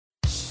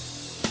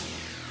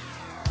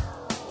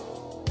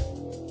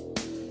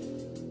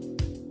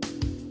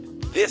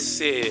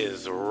This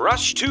is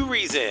Rush to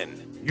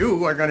Reason.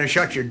 You are going to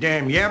shut your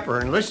damn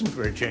yapper and listen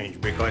for a change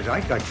because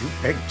I got you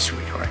pegged,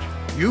 sweetheart.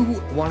 You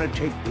want to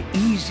take the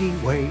easy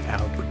way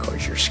out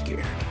because you're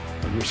scared.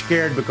 And you're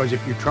scared because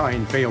if you try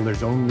and fail,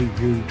 there's only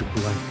you to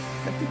blame.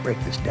 Let me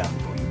break this down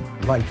for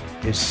you.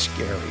 Life is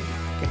scary.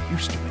 Get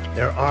used to it.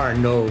 There are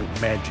no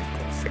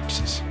magical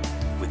fixes.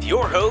 With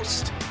your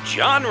host,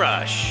 John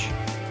Rush.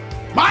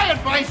 My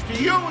advice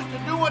to you is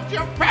to do what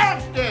your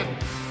parents did.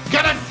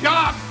 Get a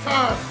job,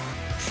 sir.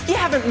 You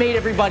haven't made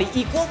everybody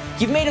equal.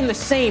 You've made them the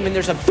same, and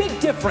there's a big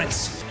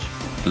difference.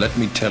 Let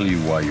me tell you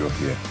why you're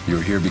here.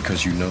 You're here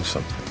because you know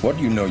something. What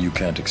you know you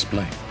can't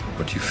explain,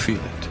 but you feel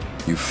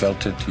it. You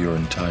felt it your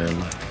entire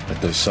life, that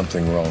there's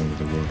something wrong with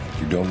the world.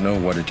 You don't know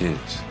what it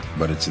is,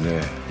 but it's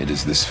there. It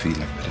is this feeling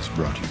that has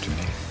brought you to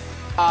me.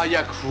 Are you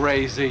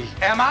crazy?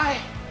 Am I?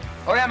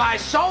 Or am I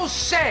so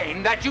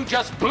sane that you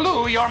just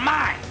blew your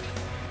mind?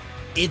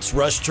 It's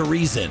Rush to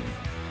Reason,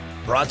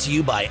 brought to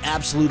you by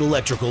Absolute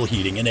Electrical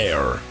Heating and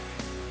Air.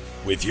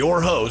 With your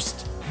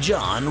host,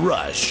 John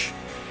Rush.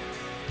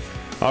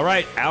 All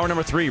right, hour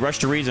number 3, Rush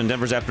to Reason,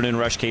 Denver's Afternoon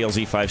Rush,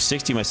 KLZ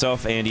 560.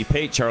 Myself, Andy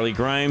Pate, Charlie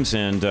Grimes,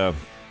 and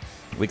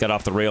we got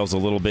off the rails a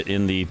little bit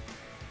in the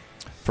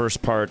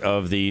first part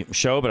of the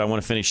show, but I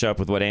want to finish up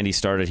with what Andy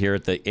started here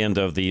at the end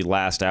of the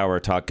last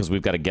hour talk, because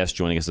we've got a guest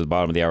joining us at the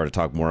bottom of the hour to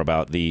talk more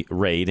about the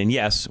raid. And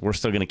yes, we're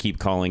still going to keep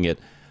calling it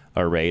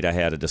a raid. I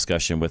had a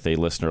discussion with a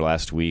listener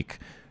last week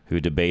who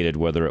debated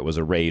whether it was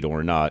a raid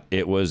or not.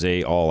 It was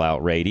a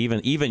all-out raid.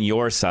 Even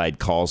your side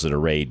calls it a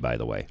raid, by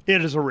the way.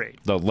 It is a raid.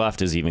 The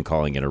left is even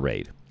calling it a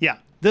raid. Yeah.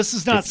 This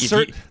is not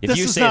certain. If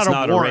you say it's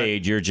not a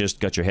raid, you're just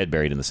got your head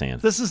buried in the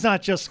sand. This is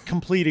not just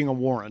completing a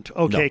warrant.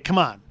 Okay, No. Come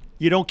on.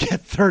 You don't get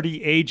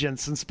 30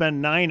 agents and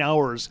spend 9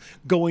 hours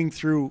going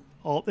through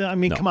all. I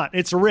mean, No. Come on.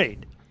 It's a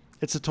raid.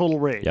 It's a total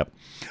raid. Yep.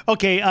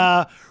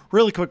 Okay,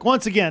 really quick.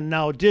 Once again,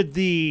 now,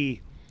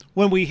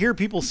 when we hear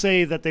people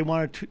say that they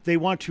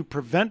want to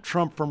prevent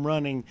Trump from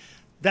running,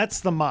 that's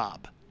the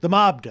mob. The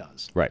mob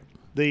does. Right.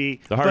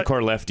 The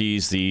hardcore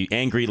lefties, the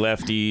angry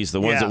lefties,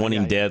 the ones that want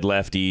him dead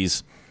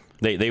lefties,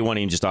 they want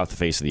him just off the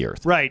face of the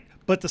earth. Right.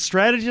 But the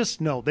strategists,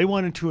 no, they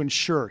wanted to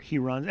ensure he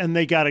runs, and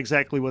they got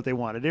exactly what they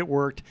wanted. It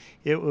worked.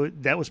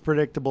 That was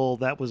predictable.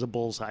 That was a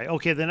bullseye.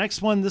 Okay, the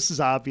next one, this is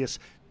obvious.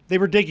 They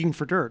were digging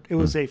for dirt. It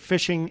was a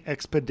fishing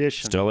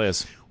expedition. Still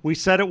is. We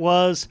said it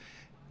was.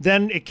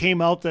 Then it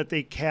came out that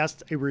they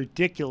cast a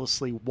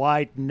ridiculously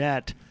wide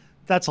net.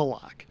 That's a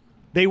lock.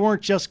 They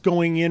weren't just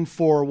going in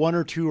for 1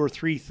 or 2 or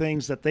 3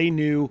 things that they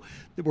knew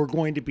that were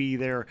going to be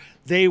there.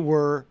 They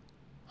were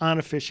on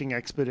a fishing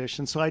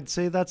expedition. So I'd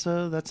say that's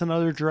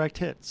another direct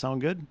hit. Sound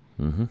good?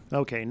 Mm-hmm.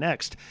 Okay,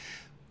 next.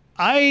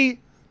 I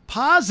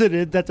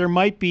posited that there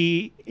might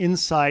be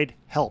inside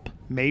help.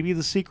 Maybe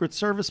the Secret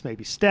Service,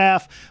 maybe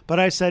staff, but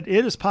I said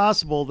it is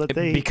possible that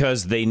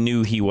because they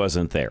knew he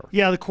wasn't there.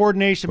 Yeah, the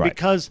coordination, Right.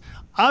 because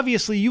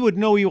obviously you would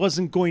know he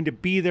wasn't going to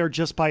be there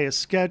just by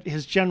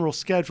his general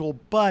schedule,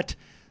 but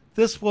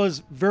this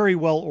was very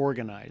well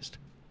organized,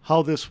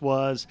 how this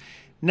was.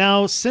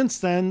 Now, since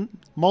then,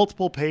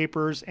 multiple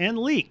papers and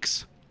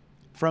leaks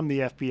from the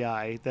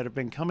FBI that have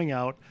been coming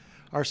out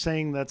are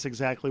saying that's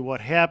exactly what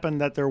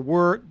happened, that there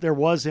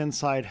was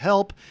inside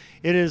help.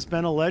 It has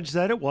been alleged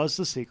that it was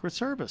the Secret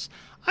Service.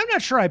 I'm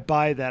not sure I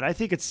buy that. I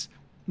think it's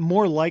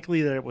more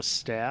likely that it was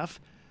staff.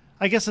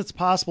 I guess it's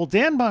possible.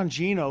 Dan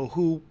Bongino,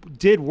 who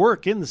did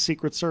work in the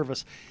Secret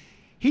Service,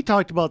 he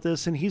talked about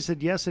this, and he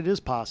said, yes, it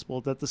is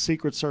possible that the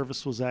Secret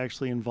Service was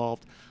actually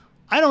involved.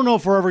 I don't know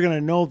if we're ever going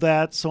to know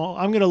that, so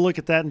I'm going to look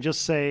at that and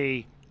just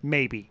say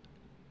maybe.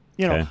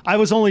 Okay. I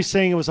was only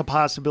saying it was a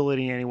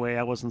possibility anyway.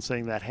 I wasn't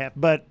saying that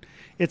happened. But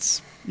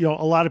it's, a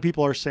lot of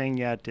people are saying,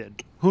 yeah, it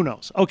did. Who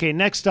knows? Okay,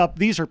 next up,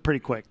 these are pretty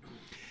quick.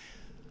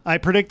 I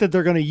predict that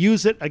they're going to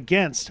use it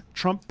against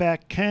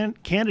Trump-backed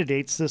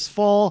candidates this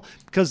fall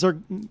because they're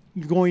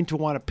going to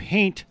want to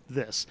paint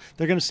this.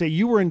 They're going to say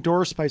you were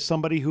endorsed by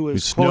somebody who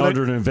is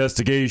under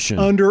investigation.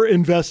 Under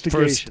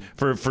investigation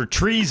for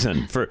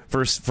treason,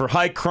 for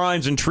high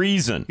crimes and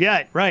treason.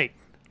 Yeah, right.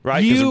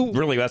 Right, because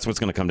really that's what's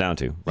going to come down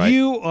to. Right.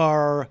 You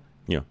are.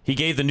 He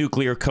gave the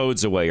nuclear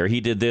codes away, or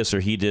he did this, or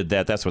he did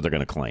that. That's what they're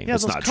going to claim. Yeah,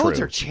 it's those not codes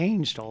true. are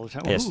changed all the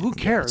time. Who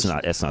cares?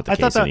 It's not the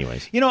case,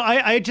 anyways.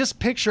 I just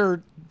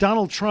picture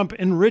Donald Trump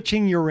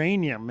enriching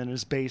uranium in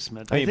his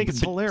basement. I think it's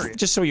hilarious.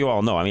 Just so you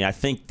all know, I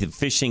think the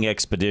fishing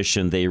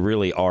expedition they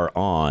really are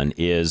on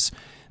is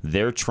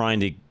they're trying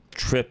to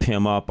trip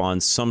him up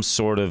on some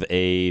sort of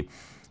a.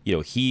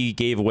 He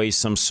gave away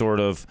some sort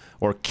of,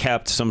 or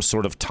kept some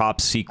sort of top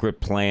secret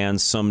plan,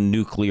 some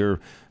nuclear,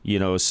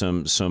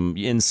 some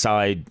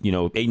inside,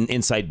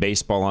 inside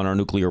baseball on our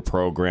nuclear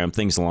program,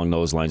 things along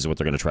those lines is what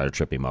they're going to try to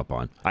trip him up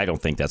on. I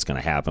don't think that's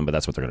going to happen, but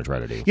that's what they're going to try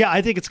to do. Yeah,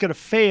 I think it's going to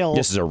fail.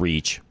 This is a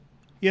reach.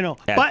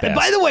 By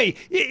the way,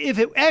 if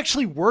it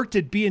actually worked,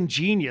 it'd be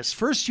ingenious.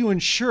 First, you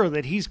ensure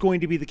that he's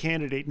going to be the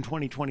candidate in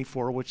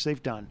 2024, which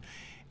they've done.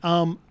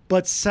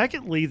 But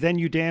secondly, then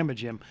you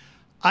damage him.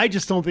 I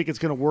just don't think it's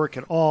going to work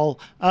at all.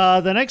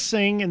 The next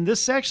thing, and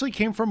this actually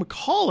came from a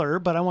caller,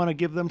 but I want to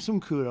give them some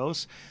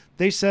kudos.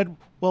 They said,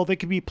 well, they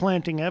could be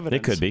planting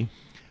evidence. They could be.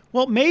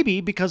 Well,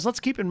 maybe, because let's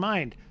keep in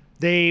mind,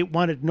 they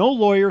wanted no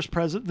lawyers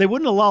present. They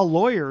wouldn't allow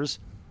lawyers.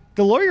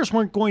 The lawyers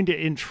weren't going to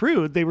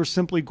intrude. They were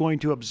simply going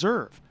to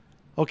observe.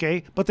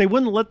 Okay? But they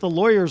wouldn't let the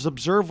lawyers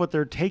observe what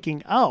they're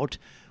taking out,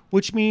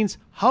 which means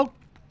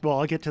well,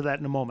 I'll get to that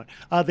in a moment.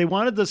 They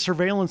wanted the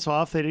surveillance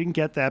off. They didn't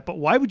get that. But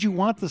why would you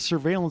want the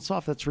surveillance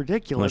off? That's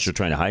ridiculous. Unless you're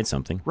trying to hide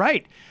something.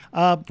 Right.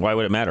 Why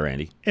would it matter,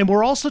 Andy? And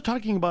we're also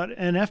talking about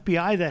an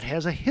FBI that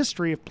has a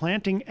history of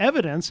planting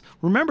evidence.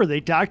 Remember, they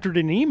doctored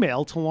an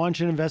email to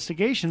launch an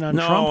investigation on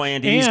Trump. No,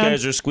 Andy, these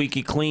guys are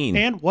squeaky clean.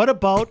 And what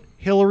about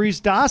Hillary's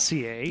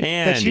dossier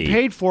that she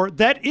paid for?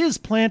 That is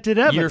planted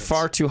evidence. You're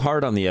far too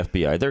hard on the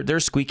FBI.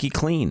 They're squeaky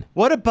clean.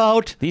 What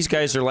about... These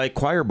guys are like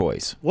choir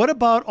boys. What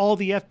about all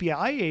the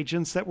FBI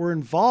agents that were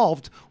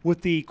involved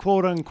with the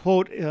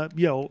quote-unquote,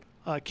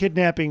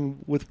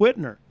 kidnapping with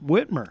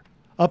Whitmer?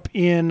 Up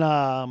in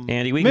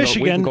Andy,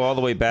 Michigan, we can go all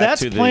the way back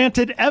that's to the...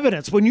 planted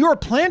evidence. When you're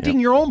planting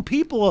your own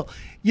people,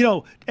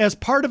 as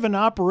part of an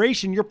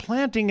operation, you're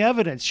planting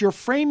evidence. You're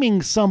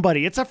framing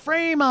somebody. It's a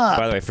frame-up.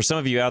 By the way, for some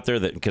of you out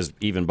there, because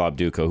even Bob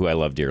Duco, who I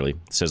love dearly,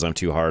 says I'm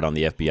too hard on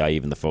the FBI,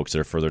 even the folks that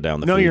are further down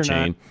the food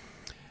chain.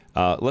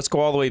 Let's go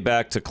all the way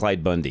back to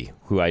Clyde Bundy,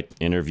 who I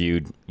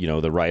interviewed,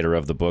 the writer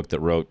of the book that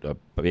wrote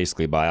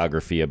basically a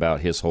biography about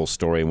his whole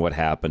story and what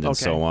happened and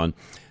so on.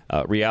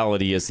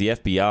 Reality is the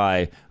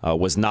FBI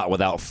was not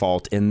without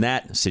fault in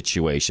that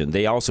situation.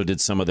 They also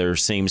did some of their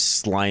same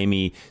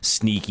slimy,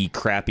 sneaky,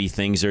 crappy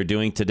things they're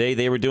doing today.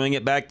 They were doing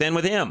it back then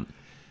with him.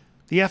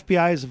 The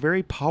FBI is a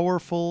very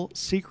powerful,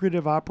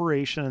 secretive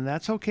operation, and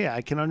that's okay.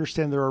 I can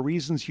understand there are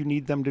reasons you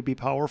need them to be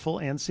powerful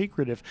and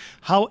secretive.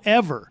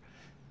 However,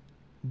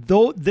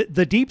 though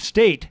the deep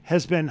state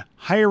has been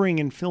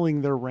hiring and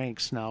filling their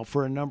ranks now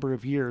for a number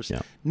of years.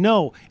 Yeah.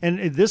 No,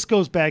 and this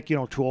goes back, to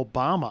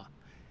Obama.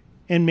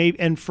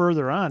 And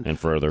further on. And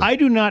further. I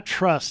do not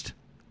trust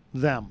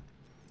them.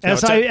 No,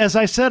 As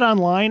I said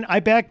online,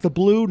 I back the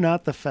blue,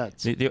 not the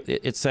feds.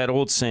 It's that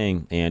old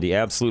saying, Andy,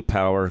 absolute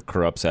power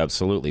corrupts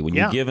absolutely. When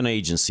you give an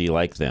agency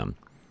like them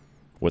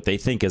what they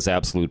think is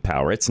absolute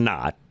power, it's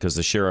not, because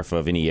the sheriff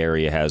of any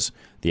area has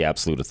the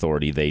absolute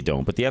authority. They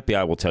don't. But the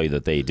FBI will tell you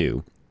that they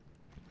do.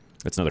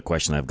 That's another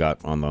question I've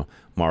got on the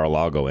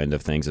Mar-a-Lago end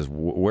of things is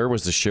where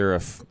was the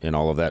sheriff in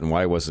all of that, and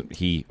why wasn't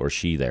he or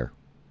she there?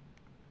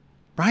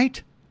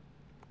 Right.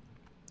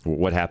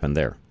 What happened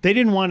there? They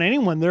didn't want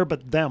anyone there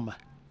but them.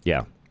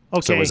 Yeah. Okay.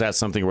 So was that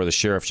something where the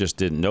sheriff just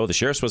didn't know? The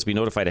sheriff's supposed to be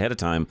notified ahead of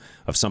time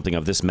of something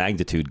of this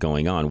magnitude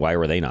going on. Why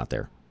were they not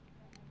there?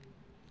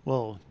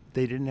 Well,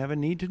 they didn't have a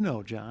need to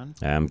know, John.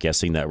 I'm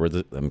guessing I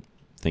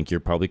think you're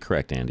probably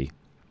correct, Andy.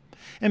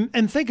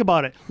 And think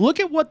about it. Look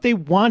at what they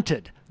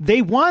wanted.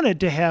 They wanted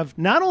to have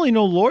not only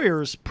no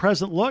lawyers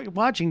present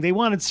watching, they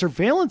wanted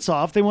surveillance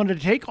off. They wanted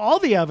to take all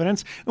the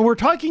evidence. And we're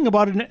talking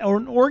about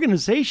an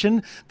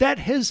organization that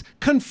has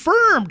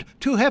confirmed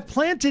to have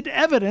planted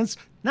evidence,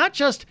 not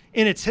just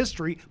in its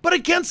history, but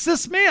against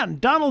this man,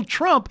 Donald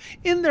Trump,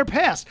 in their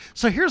past.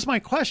 So here's my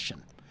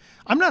question.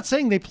 I'm not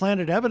saying they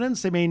planted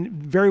evidence. They may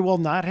very well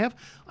not have.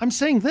 I'm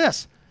saying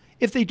this.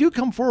 If they do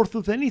come forth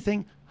with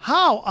anything,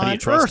 how on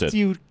earth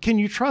can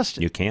you trust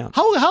it? You can't.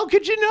 How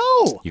could you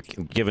know?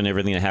 Given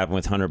everything that happened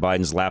with Hunter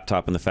Biden's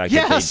laptop and the fact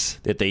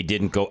that they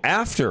didn't go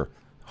after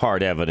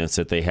hard evidence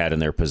that they had in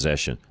their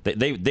possession.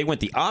 They went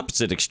the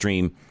opposite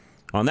extreme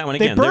on that one.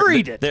 Again, they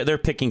buried it. They're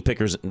picking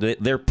pickers.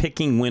 They're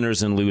picking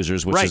winners and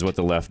losers, which is what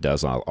the left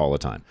does all the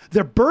time.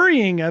 They're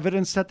burying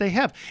evidence that they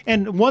have.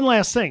 And one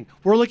last thing.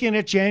 We're looking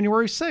at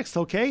January 6th,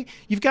 okay?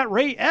 You've got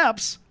Ray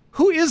Epps,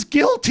 who is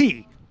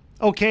guilty,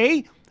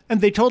 okay? And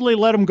they totally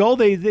let him go.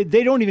 They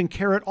don't even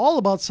care at all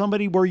about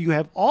somebody where you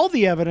have all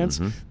the evidence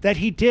that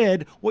he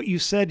did what you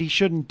said he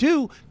shouldn't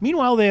do.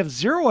 Meanwhile, they have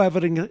zero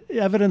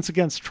evidence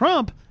against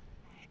Trump,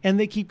 and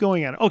they keep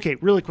going on it. Okay,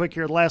 really quick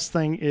here. Last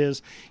thing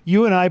is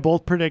you and I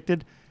both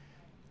predicted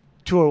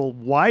to a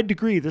wide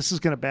degree this is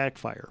going to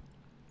backfire.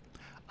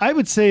 I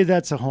would say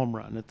that's a home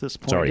run at this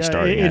point. It's already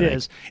starting. It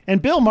is. And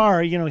Bill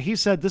Maher, he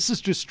said this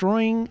is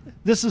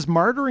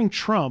martyring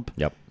Trump,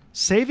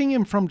 saving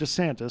him from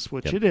DeSantis,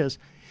 which it is.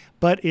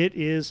 But it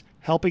is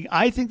helping.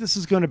 I think this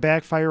is going to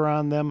backfire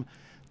on them.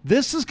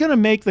 This is going to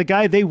make the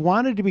guy they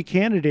wanted to be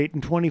candidate in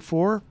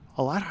 24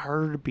 a lot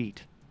harder to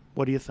beat.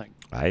 What do you think?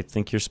 I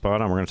think you're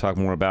spot on. We're going to talk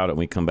more about it when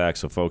we come back,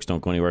 so folks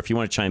don't go anywhere. If you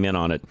want to chime in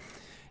on it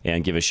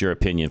and give us your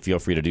opinion, feel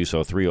free to do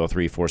so.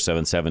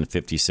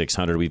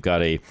 303-477-5600. We've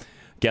got a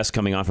guest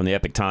coming on from the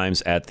Epic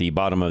Times at the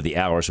bottom of the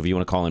hour, so if you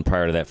want to call in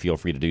prior to that, feel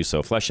free to do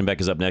so.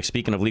 Fleschenbeck is up next.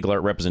 Speaking of legal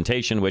art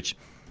representation, which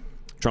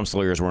Trump's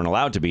lawyers weren't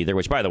allowed to be there,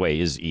 which, by the way,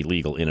 is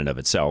illegal in and of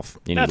itself.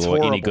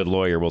 Any good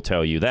lawyer will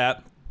tell you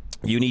that.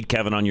 You need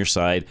Kevin on your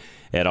side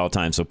at all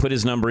times. So put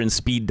his number in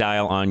speed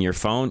dial on your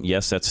phone.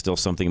 Yes, that's still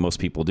something most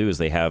people do is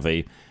they have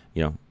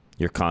your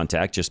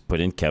contact. Just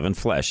put in Kevin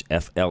Flesch,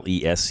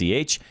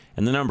 F-L-E-S-C-H,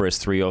 and the number is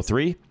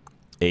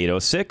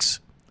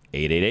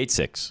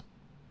 303-806-8886.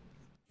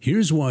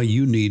 Here's why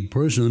you need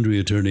personal injury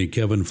attorney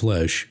Kevin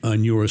Flesch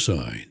on your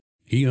side.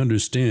 He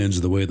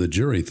understands the way the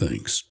jury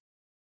thinks.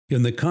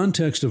 In the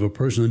context of a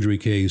personal injury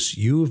case,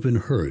 you have been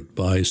hurt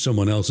by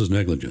someone else's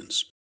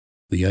negligence.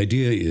 The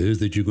idea is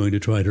that you're going to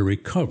try to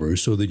recover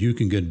so that you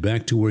can get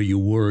back to where you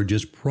were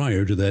just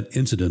prior to that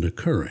incident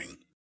occurring.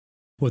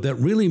 What that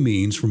really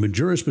means from a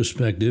juror's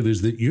perspective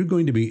is that you're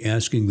going to be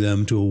asking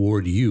them to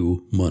award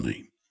you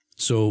money.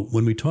 So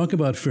when we talk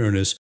about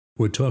fairness,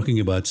 we're talking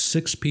about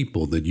 6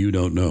 people that you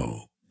don't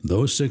know.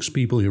 Those 6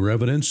 people hear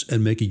evidence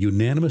and make a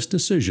unanimous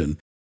decision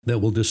that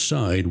will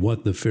decide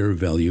what the fair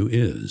value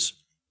is.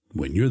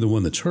 When you're the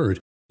one that's hurt,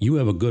 you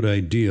have a good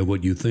idea of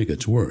what you think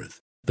it's worth.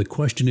 The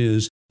question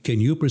is,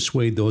 can you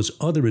persuade those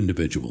other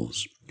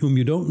individuals, whom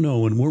you don't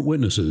know and weren't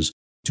witnesses,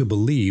 to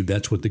believe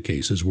that's what the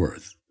case is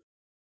worth?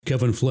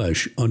 Kevin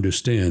Flesh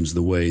understands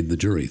the way the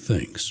jury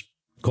thinks.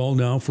 Call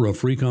now for a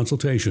free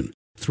consultation,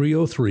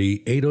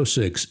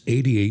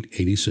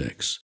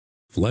 303-806-8886.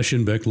 Flesh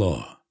and Beck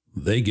Law.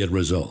 They get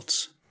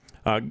results.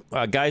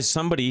 Guys,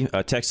 somebody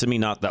texted me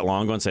not that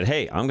long ago and said,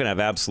 hey, I'm going to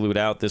have Absolute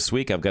out this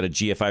week. I've got a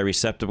GFI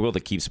receptacle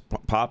that keeps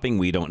popping.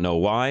 We don't know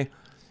why.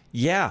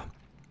 Yeah,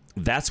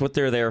 that's what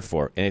they're there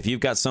for. And if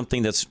you've got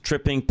something that's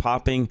tripping,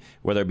 popping,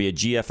 whether it be a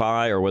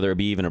GFI or whether it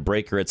be even a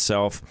breaker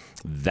itself,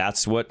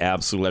 that's what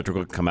Absolute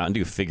Electrical can come out and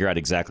do. Figure out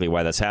exactly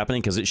why that's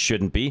happening, because it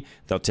shouldn't be.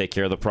 They'll take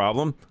care of the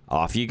problem.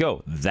 Off you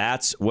go.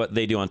 That's what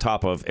they do on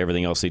top of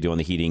everything else they do on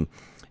the heating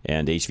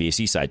and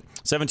HVAC side.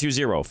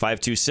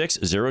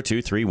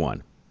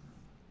 720-526-0231.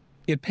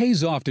 It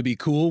pays off to be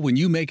cool when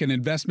you make an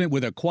investment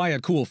with a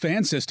Quiet Cool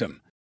fan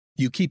system.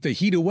 You keep the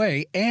heat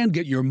away and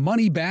get your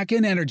money back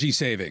in energy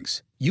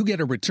savings. You get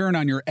a return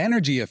on your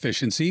energy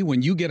efficiency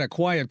when you get a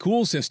Quiet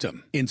Cool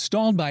system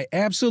installed by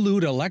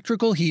Absolute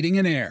Electrical Heating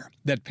and Air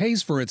that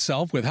pays for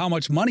itself with how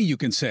much money you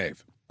can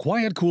save.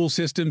 Quiet Cool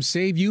systems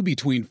save you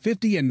between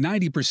 50 and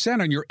 90%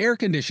 on your air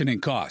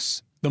conditioning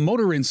costs. The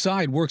motor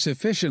inside works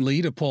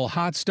efficiently to pull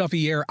hot,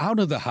 stuffy air out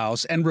of the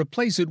house and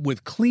replace it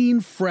with clean,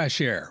 fresh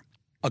air.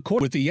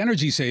 With the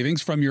energy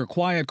savings from your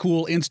Quiet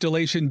Cool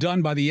installation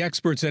done by the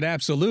experts at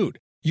Absolute,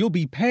 you'll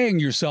be paying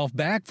yourself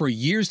back for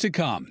years to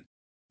come.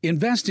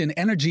 Invest in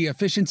energy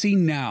efficiency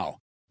now.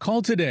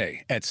 Call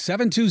today at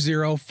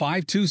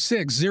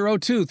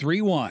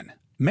 720-526-0231.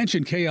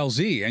 Mention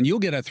KLZ and you'll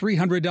get a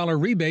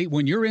 $300 rebate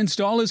when your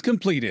install is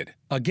completed.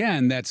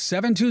 Again, that's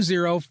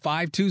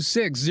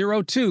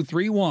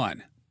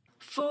 720-526-0231.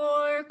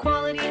 For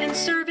quality and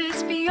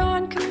service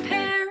beyond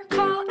compare,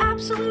 call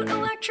Absolute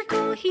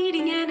Electrical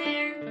Heating and Air.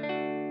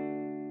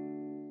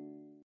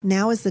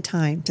 Now is the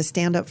time to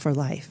stand up for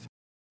life.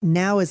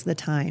 Now is the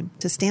time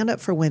to stand up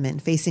for women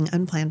facing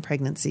unplanned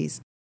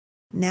pregnancies.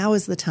 Now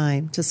is the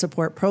time to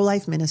support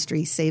pro-life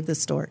ministry Save the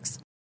Storks.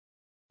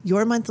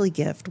 Your monthly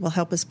gift will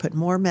help us put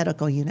more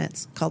medical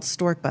units, called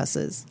Stork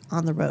buses,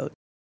 on the road,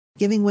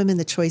 giving women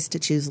the choice to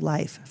choose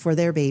life for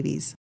their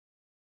babies.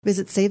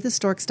 Visit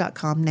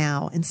SaveTheStorks.com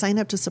now and sign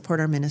up to support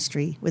our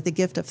ministry with a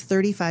gift of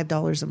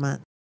 $35 a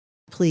month.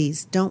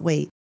 Please don't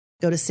wait.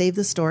 Go to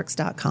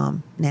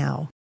SaveTheStorks.com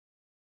now.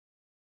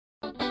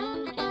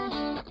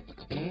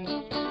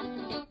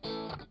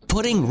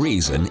 Putting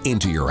reason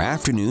into your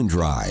afternoon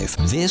drive.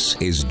 This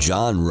is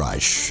John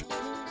Rush. Go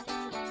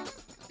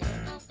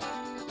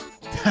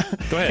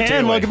ahead.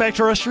 And welcome back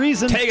to Rush to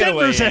Reason. Take it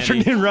Denver's away,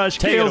 Afternoon Andy. Rush,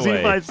 Take it KLZ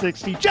away.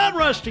 560. John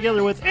Rush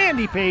together with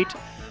Andy Pate.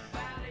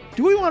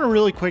 Do we want to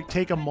really quick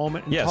take a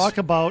moment and Yes. talk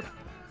about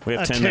We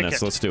have a 10 ticket?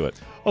 minutes. Let's do it.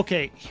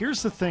 Okay,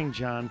 here's the thing,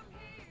 John.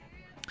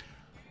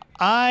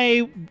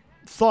 I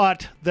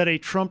thought that a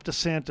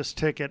Trump-DeSantis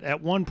ticket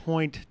at one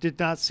point did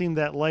not seem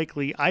that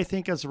likely. I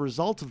think as a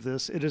result of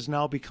this, it has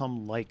now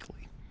become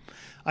likely.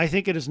 I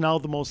think it is now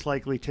the most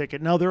likely ticket.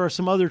 Now, there are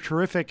some other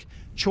terrific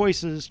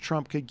choices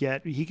Trump could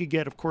get. He could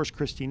get, of course,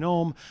 Kristi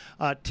Noem.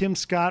 Tim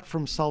Scott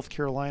from South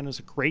Carolina is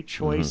a great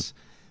choice.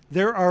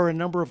 There are a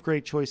number of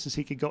great choices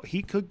he could go.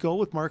 He could go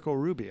with Marco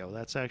Rubio.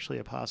 That's actually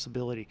a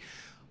possibility.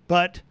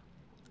 But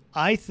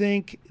I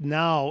think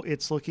now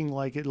it's looking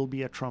like it'll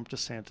be a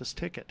Trump-DeSantis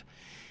ticket.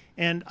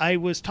 And I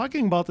was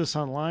talking about this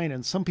online,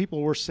 and some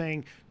people were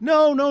saying,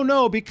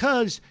 no,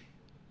 because,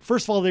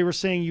 first of all, they were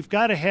saying you've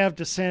got to have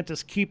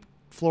DeSantis keep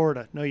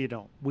Florida. No, you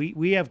don't.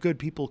 We have good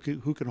people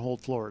who can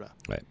hold Florida.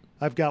 Right.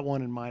 I've got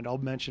one in mind. I'll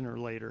mention her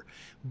later.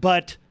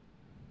 But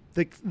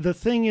the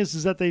thing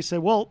is that they say,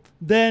 well,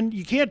 then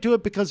you can't do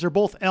it because they're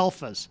both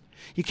alphas.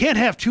 You can't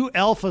have two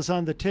alphas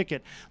on the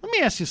ticket. Let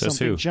me ask you Says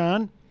something, who?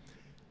 John.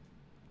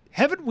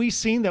 Haven't we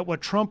seen that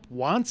what Trump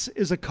wants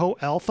is a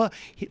co-alpha?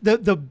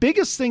 The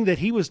biggest thing that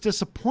he was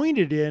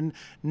disappointed in,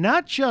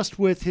 not just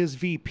with his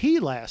VP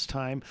last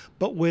time,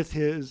 but with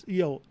his,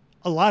 a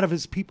lot of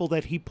his people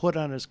that he put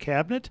on his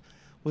cabinet,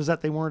 was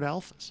that they weren't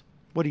alphas.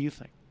 What do you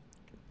think?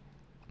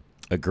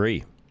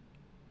 Agree.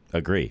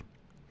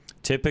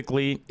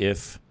 Typically,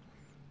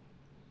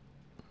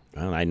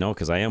 I know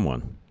because I am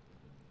one.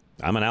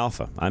 I'm an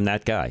alpha. I'm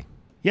that guy.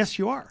 Yes,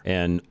 you are.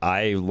 And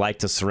I like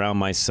to surround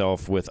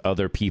myself with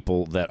other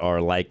people that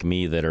are like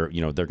me, that are,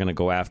 they're going to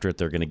go after it.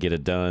 They're going to get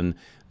it done.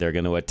 They're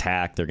going to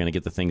attack. They're going to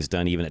get the things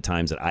done even at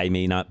times that I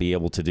may not be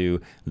able to do.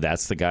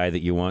 That's the guy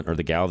that you want, or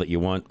the gal that you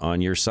want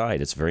on your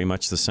side. It's very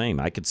much the same.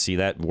 I could see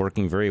that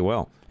working very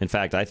well. In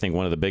fact, I think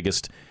one of the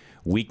biggest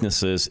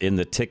weaknesses in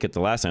the ticket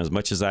the last time, as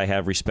much as I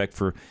have respect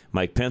for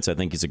Mike Pence, I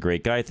think he's a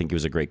great guy. I think he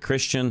was a great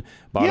Christian.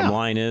 Bottom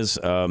line is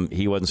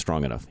he wasn't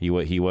strong enough. He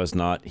was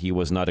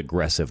not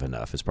aggressive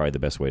enough is probably the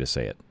best way to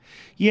say it.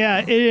 Yeah,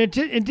 it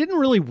didn't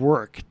really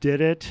work, did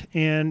it?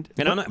 And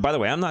I'm not, by the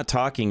way, I'm not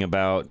talking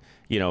about,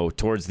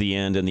 towards the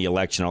end in the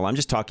election. I'm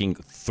just talking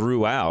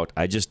throughout.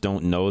 I just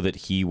don't know that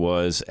he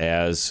was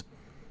as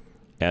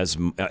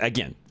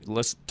again,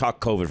 let's talk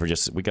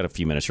COVID we got a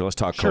few minutes here. Let's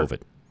talk COVID.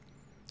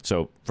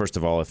 So, first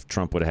of all, if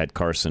Trump would have had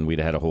Carson, we'd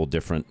have had a whole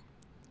different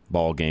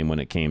ball game when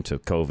it came to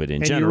COVID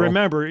in general. And you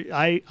remember,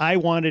 I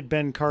wanted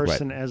Ben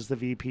Carson as the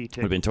VP, too. It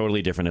would have been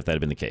totally different if that had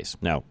been the case.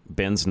 Now,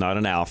 Ben's not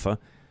an alpha.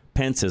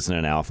 Pence isn't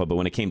an alpha. But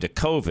when it came to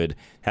COVID,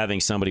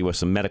 having somebody with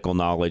some medical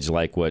knowledge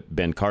like what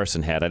Ben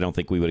Carson had, I don't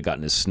think we would have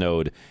gotten as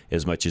snowed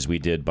as much as we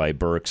did by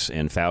Birx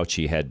and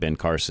Fauci had Ben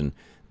Carson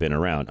been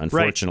around.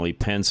 Unfortunately,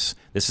 Pence,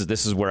 this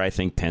is where I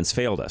think Pence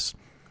failed us.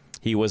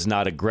 He was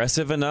not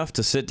aggressive enough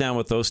to sit down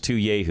with those two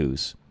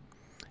yahoos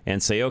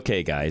and say,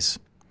 okay, guys,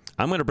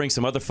 I'm going to bring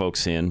some other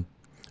folks in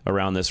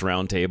around this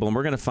round table, and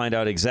we're going to find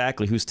out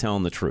exactly who's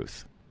telling the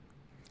truth.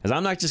 Because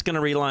I'm not just going to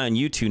rely on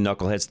you two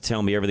knuckleheads to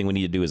tell me everything we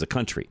need to do as a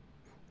country.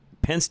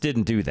 Pence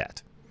didn't do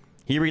that.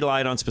 He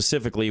relied on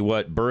specifically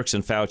what Birx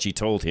and Fauci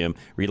told him,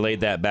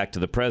 relayed that back to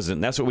the president,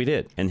 and that's what we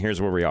did. And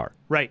here's where we are.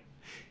 Right.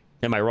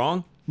 Am I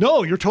wrong?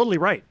 No, you're totally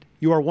right.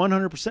 You are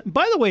 100%.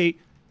 By the way,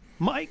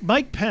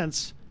 Mike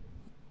Pence,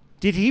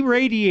 did he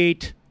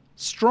radiate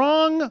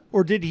strong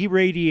or did he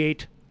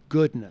radiate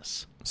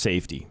goodness?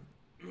 Safety.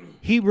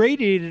 He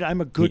radiated,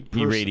 I'm a good person.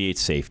 He radiates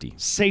safety.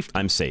 Safety.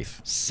 I'm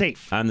safe.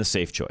 Safe. I'm the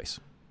safe choice.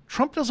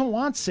 Trump doesn't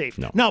want safe.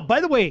 No. Now,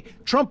 by the way,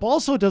 Trump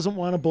also doesn't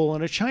want a bull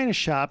in a china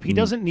shop. He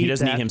doesn't need that. He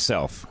doesn't need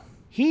himself.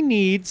 He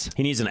needs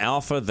an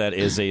alpha that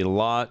is a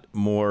lot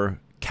more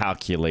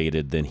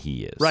calculated than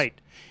he is. Right.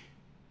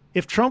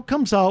 If Trump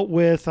comes out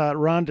with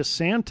Ron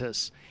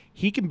DeSantis,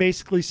 he can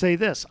basically say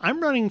this: I'm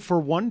running for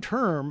one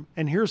term,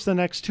 and here's the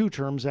next 2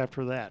 terms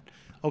after that.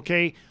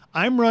 Okay?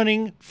 I'm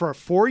running for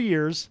 4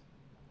 years,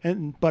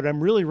 but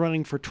I'm really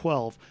running for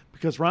 12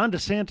 because Ron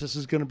DeSantis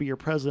is going to be your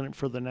president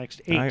for the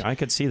next 8. I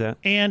could see that.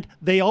 And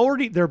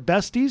they're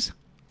besties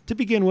to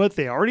begin with.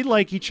 They already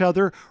like each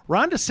other.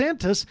 Ron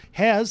DeSantis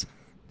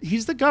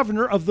he's the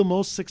governor of the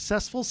most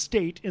successful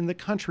state in the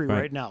country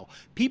right now.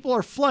 People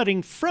are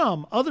flooding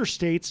from other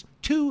states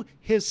to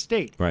his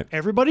state. Right.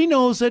 Everybody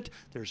knows it.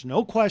 There's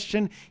no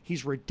question.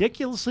 He's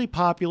ridiculously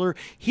popular.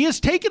 He has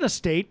taken a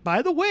state,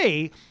 by the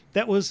way,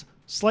 that was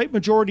slight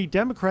majority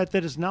Democrat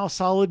that is now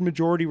solid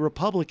majority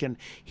Republican.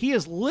 He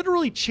has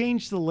literally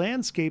changed the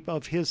landscape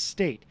of his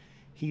state.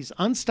 He's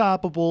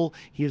unstoppable.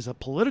 He is a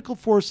political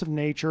force of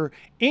nature,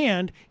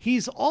 and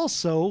he's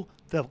also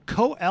the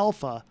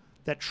co-alpha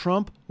that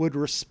Trump would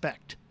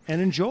respect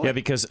and enjoy. Yeah,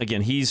 because,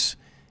 again,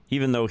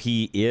 even though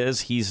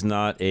he's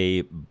not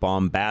a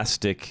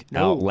bombastic,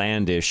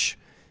 outlandish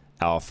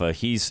alpha.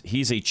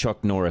 He's a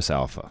Chuck Norris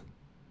alpha.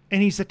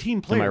 And he's a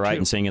team player, Am I right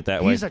in saying it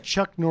that way? He's a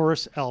Chuck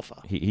Norris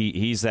alpha.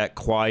 He's that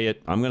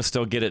quiet, I'm going to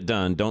still get it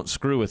done. Don't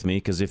screw with me,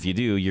 because if you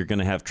do, you're going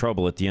to have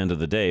trouble at the end of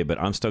the day, but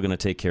I'm still going to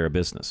take care of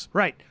business.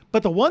 Right.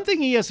 But the one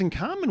thing he has in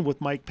common with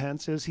Mike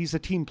Pence is he's a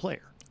team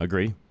player.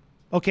 Agree.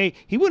 Okay,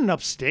 he wouldn't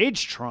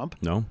upstage Trump.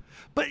 No.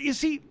 But you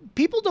see,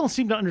 people don't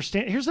seem to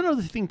understand. Here's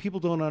another thing people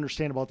don't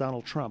understand about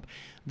Donald Trump.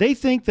 They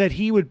think that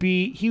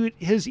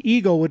his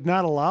ego would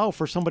not allow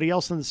for somebody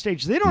else on the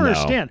stage. They don't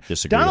understand.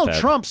 Donald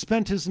Trump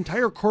spent his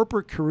entire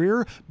corporate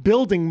career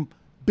building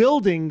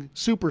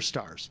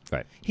superstars.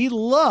 Right. He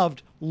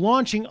loved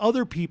launching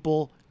other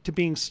people to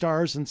being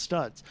stars and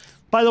studs.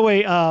 By the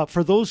way,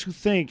 for those who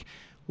think,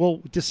 well,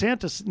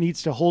 DeSantis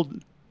needs to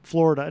hold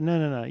Florida.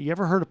 No. You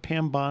ever heard of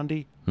Pam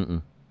Bondi?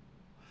 Mm-mm.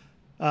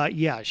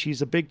 Yeah,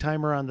 she's a big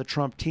timer on the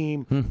Trump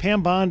team.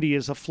 Pam Bondi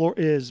is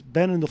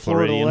been in the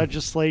Florida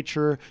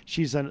legislature.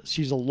 She's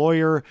a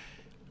lawyer.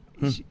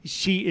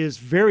 She is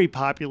very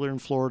popular in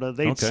Florida.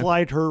 They'd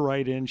slide her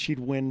right in. She'd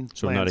win.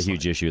 So not a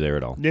huge issue there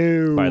at all.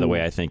 No. By the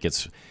way, I think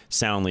it's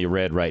soundly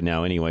red right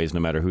now anyways, no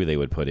matter who they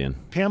would put in.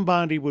 Pam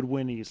Bondi would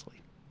win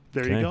easily.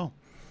 There you go.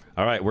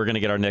 All right, we're going to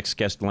get our next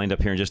guest lined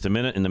up here in just a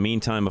minute. In the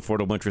meantime,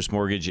 Affordable Interest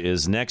Mortgage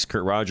is next.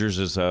 Kurt Rogers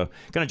is going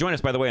to join us,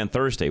 by the way, on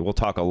Thursday. We'll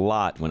talk a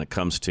lot when it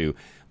comes to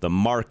the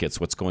markets,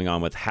 what's going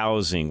on with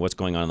housing, what's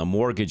going on in the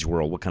mortgage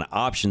world, what kind of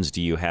options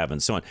do you have,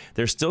 and so on.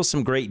 There's still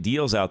some great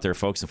deals out there,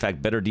 folks. In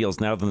fact, better deals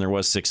now than there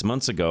was 6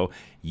 months ago.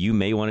 You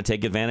may want to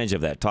take advantage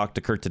of that. Talk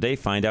to Kurt today.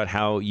 Find out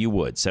how you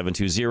would.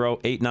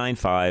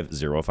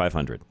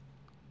 720-895-0500.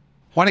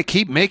 Want to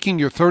keep making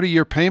your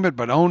 30-year payment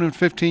but own in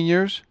 15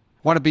 years?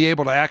 Want to be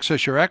able to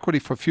access your equity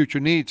for future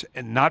needs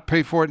and not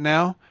pay for it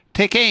now?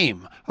 Take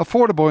AIM,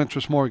 Affordable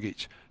Interest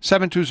Mortgage,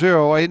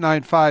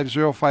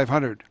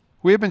 720-895-0500.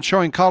 We have been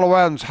showing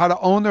Coloradans how to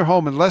own their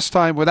home in less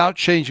time without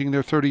changing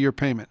their 30-year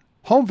payment.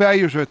 Home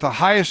values are at the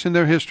highest in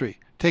their history.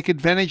 Take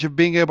advantage of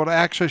being able to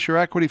access your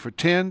equity for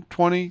 10,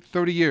 20,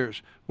 30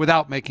 years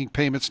without making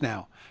payments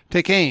now.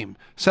 Take AIM,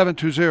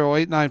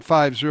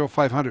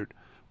 720-895-0500.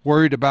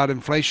 Worried about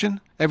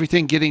inflation?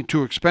 Everything getting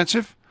too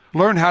expensive?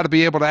 Learn how to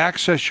be able to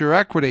access your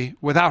equity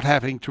without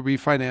having to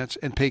refinance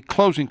and pay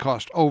closing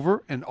costs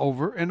over and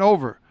over and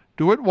over.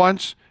 Do it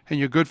once, and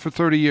you're good for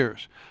 30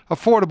 years.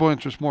 Affordable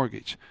interest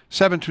mortgage,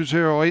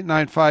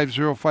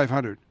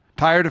 720-895-0500.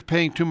 Tired of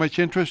paying too much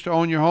interest to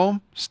own your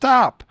home?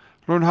 Stop.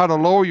 Learn how to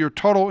lower your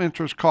total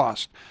interest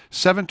cost,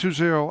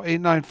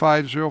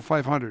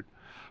 720-895-0500.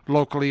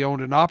 Locally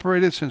owned and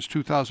operated since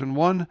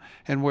 2001,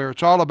 and where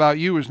it's all about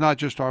you is not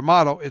just our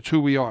motto, it's who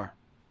we are.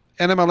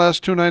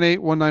 NMLS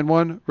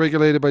 298191,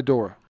 regulated by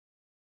DORA.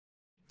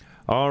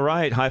 All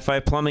right, High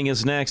Five Plumbing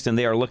is next, and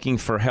they are looking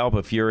for help.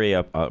 If you're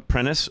a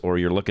apprentice or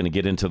you're looking to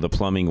get into the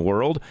plumbing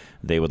world,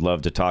 they would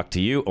love to talk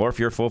to you. Or if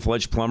you're a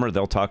full-fledged plumber,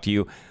 they'll talk to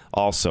you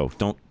also.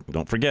 Don't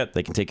forget,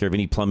 they can take care of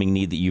any plumbing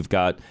need that you've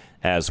got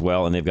as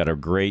well, and they've got a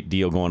great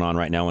deal going on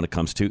right now when it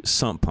comes to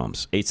sump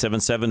pumps.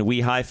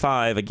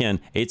 877-WE-HIGH-FIVE. Again,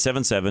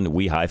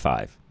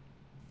 877-WE-HIGH-FIVE.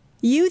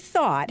 You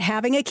thought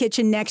having a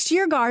kitchen next to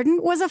your garden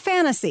was a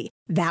fantasy.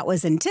 That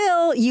was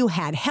until you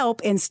had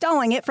help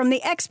installing it from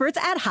the experts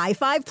at High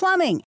Five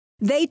Plumbing.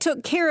 They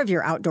took care of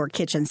your outdoor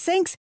kitchen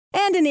sinks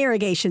and an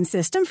irrigation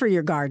system for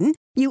your garden.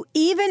 You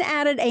even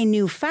added a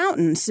new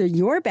fountain so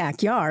your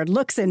backyard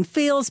looks and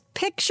feels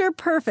picture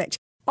perfect.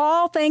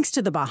 All thanks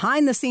to the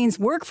behind-the-scenes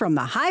work from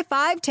the High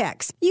Five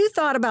techs. You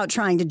thought about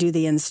trying to do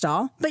the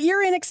install, but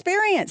you're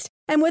inexperienced.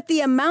 And with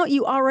the amount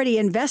you already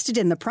invested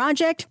in the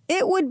project,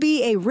 it would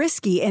be a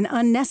risky and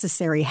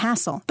unnecessary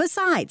hassle.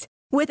 Besides,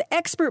 with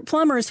expert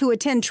plumbers who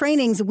attend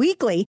trainings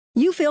weekly,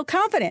 you feel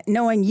confident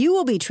knowing you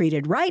will be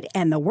treated right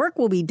and the work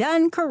will be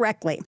done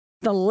correctly.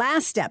 The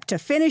last step to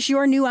finish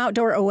your new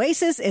outdoor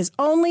oasis is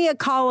only a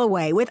call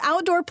away with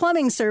outdoor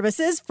plumbing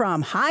services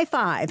from High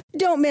Five.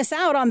 Don't miss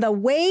out on the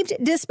waived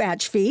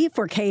dispatch fee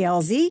for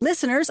KLZ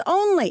listeners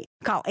only.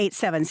 Call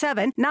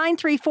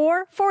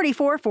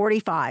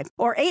 877-934-4445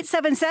 or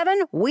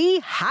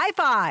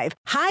 877-WE-HIGH-FIVE.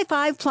 High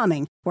Five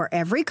Plumbing, where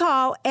every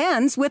call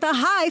ends with a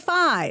high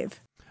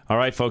five. All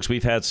right, folks,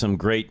 we've had some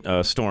great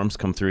storms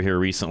come through here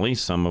recently,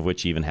 some of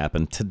which even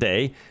happened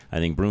today. I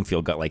think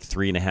Broomfield got like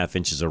 3.5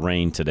 inches of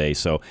rain today.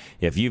 So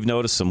if you've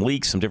noticed some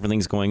leaks, some different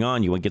things going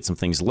on, you want to get some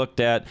things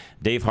looked at.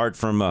 Dave Hart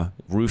from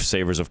Roof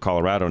Savers of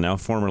Colorado, now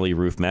formerly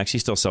Roof Max. He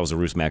still sells a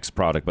Roof Max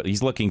product, but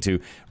he's looking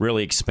to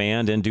really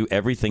expand and do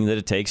everything that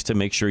it takes to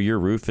make sure your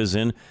roof is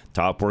in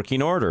top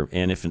working order.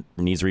 And if it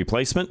needs a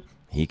replacement,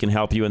 he can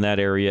help you in that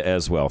area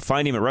as well.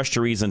 Find him at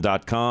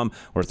rushtoreason.com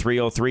or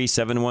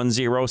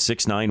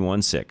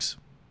 303-710-6916.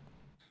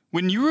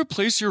 When you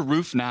replace your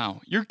roof now,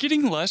 you're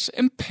getting less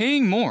and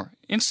paying more.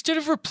 Instead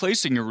of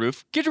replacing your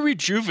roof, get a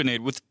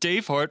Rejuvenate with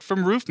Dave Hart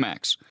from Roof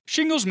Max.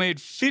 Shingles made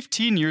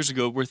 15 years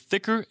ago were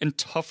thicker and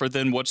tougher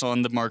than what's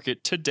on the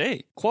market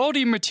today.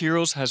 Quality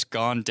materials has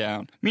gone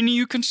down, meaning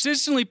you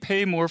consistently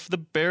pay more for the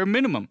bare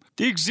minimum.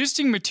 The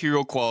existing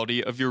material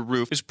quality of your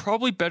roof is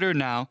probably better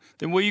now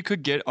than what you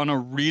could get on a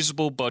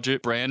reasonable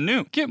budget brand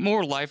new. Get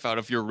more life out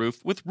of your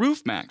roof with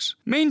Roof Max.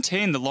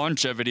 Maintain the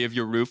longevity of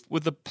your roof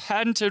with the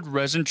patented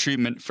resin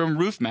treatment from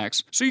Roof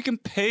Max so you can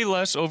pay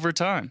less over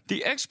time.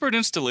 The expert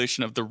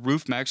installation of the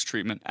Roof Max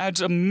treatment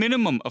adds a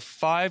minimum of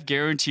 5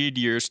 guaranteed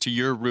years to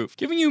your roof,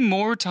 giving you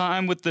more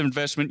time with the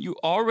investment you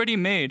already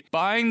made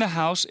buying the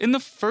house in the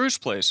first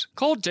place.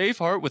 Call Dave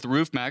Hart with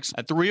Roof Max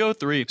at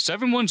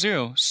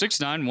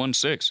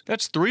 303-710-6916.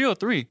 That's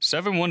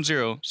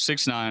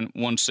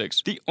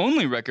 303-710-6916. The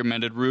only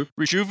recommended roof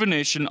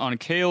rejuvenation on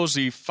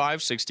KLZ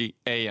 560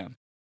 AM.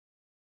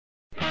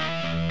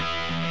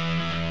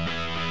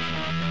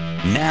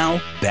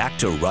 Now, back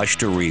to Rush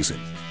to Reason.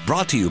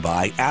 Brought to you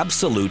by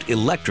Absolute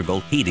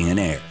Electrical Heating and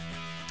Air.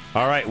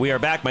 All right, we are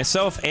back.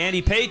 Myself,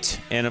 Andy Pate,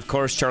 and of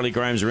course, Charlie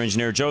Grimes, our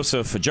engineer, Joe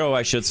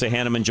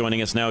Hanneman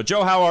joining us now.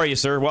 Joe, how are you,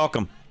 sir?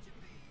 Welcome.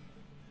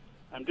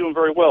 I'm doing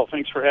very well.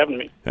 Thanks for having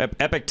me.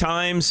 Epic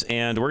times,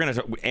 and we're going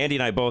to, Andy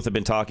and I both have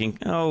been talking,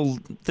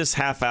 this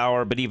half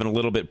hour, but even a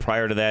little bit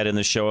prior to that in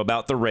the show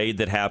about the raid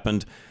that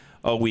happened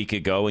a week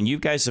ago, and you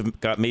guys have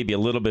got maybe a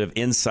little bit of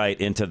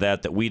insight into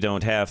that we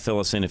don't have. Fill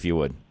us in, if you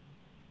would.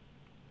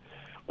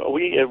 Well,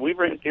 we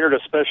aired a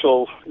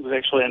special. It was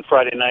actually on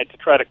Friday night to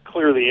try to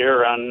clear the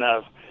air on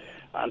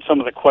some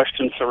of the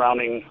questions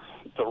surrounding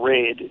the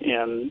raid,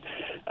 and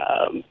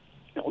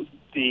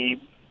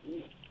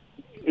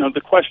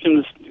the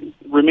questions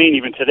remain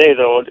even today,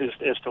 though,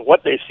 as to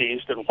what they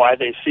seized and why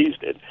they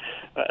seized it.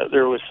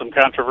 There was some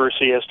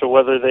controversy as to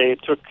whether they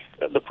took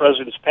the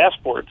president's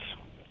passports.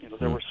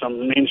 There were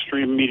some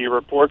mainstream media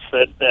reports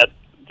that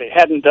they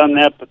hadn't done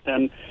that, but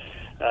then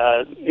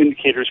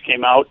indicators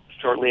came out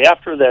shortly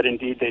after that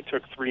indeed they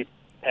took 3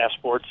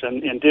 passports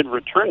and did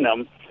return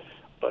them.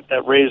 But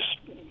that raised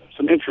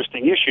some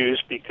interesting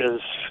issues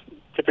because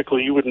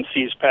typically you wouldn't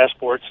seize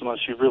passports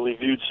unless you really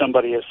viewed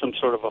somebody as some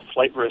sort of a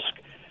flight risk.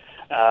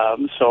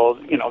 So,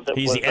 you know,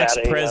 he's the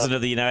ex-president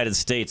of the United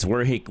States.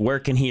 Where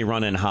can he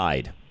run and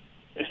hide?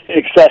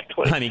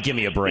 Exactly. I mean, give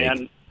me a break.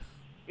 And,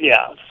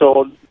 yeah,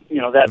 so,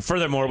 you know, that. And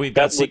furthermore, we've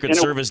got Secret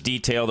Service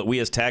detail that we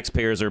as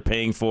taxpayers are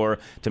paying for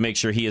to make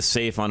sure he is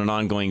safe on an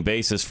ongoing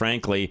basis.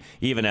 Frankly,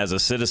 even as a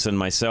citizen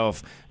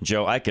myself,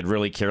 Joe, I could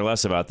really care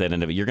less about that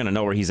end of it. You're going to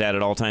know where he's at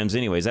all times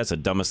anyways. That's the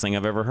dumbest thing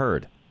I've ever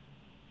heard.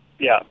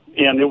 Yeah,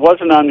 and it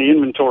wasn't on the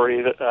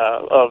inventory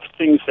of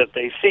things that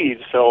they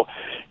seized, so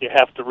you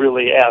have to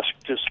really ask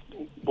just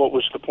what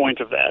was the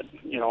point of that?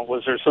 You know,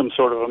 was there some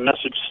sort of a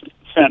message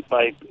sent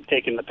by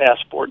taking the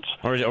passports?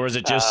 Or is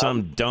it just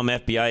some dumb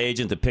FBI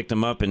agent that picked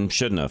him up and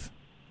shouldn't have?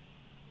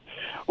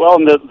 Well,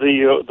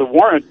 the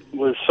warrant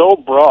was so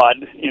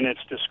broad in its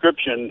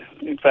description,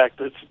 in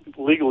fact, it's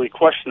legally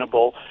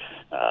questionable.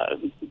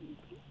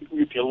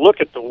 If you look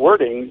at the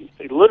wording,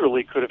 they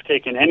literally could have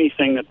taken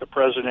anything that the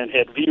president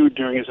had viewed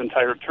during his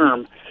entire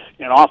term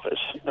in office,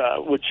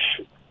 which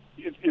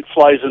it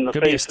flies in the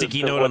face. Could be a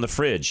sticky note on the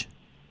fridge.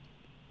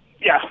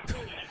 Yeah.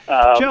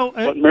 Joe,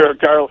 but Merrick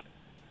Garland,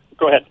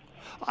 go ahead.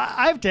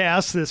 I have to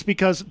ask this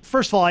because,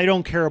 first of all, I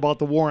don't care about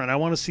the warrant. I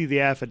want to see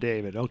the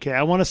affidavit. Okay,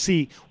 I want to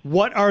see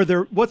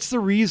what's the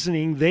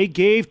reasoning they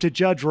gave to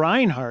Judge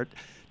Reinhardt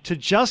to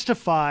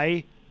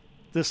justify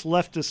this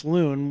leftist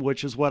loon,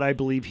 which is what I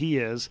believe he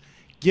is,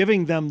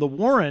 giving them the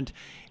warrant.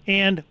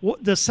 And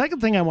the second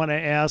thing I want to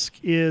ask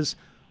is,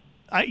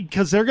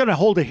 because they're going to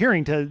hold a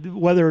hearing to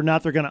whether or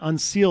not they're going to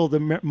unseal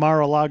the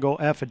Mar-a-Lago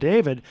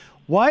affidavit,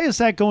 why is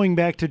that going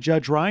back to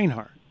Judge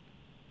Reinhardt?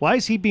 Why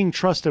is he being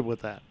trusted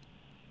with that?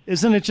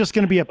 Isn't it just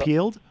going to be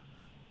appealed?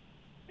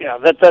 Yeah,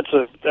 that's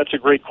a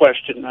great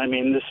question. I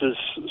mean, this is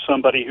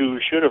somebody who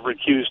should have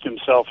recused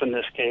himself in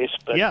this case,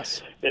 but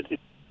yes,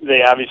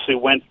 they obviously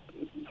went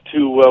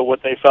to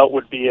what they felt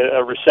would be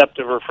a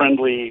receptive or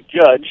friendly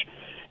judge.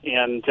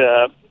 And,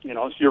 you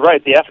know, you're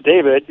right, the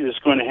affidavit is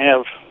going to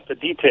have the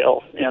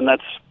detail, and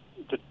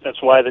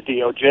that's why the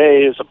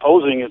DOJ is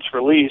opposing its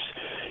release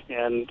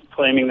and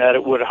claiming that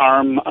it would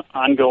harm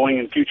ongoing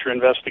and future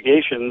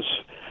investigations.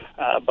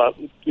 But,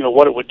 you know,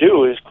 what it would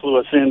do is clue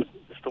us in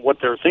as to what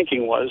their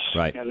thinking was,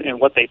 right, and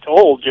what they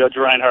told Judge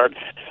Reinhardt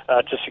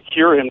to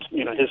secure him,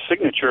 you know, his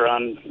signature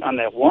on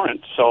that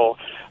warrant. So,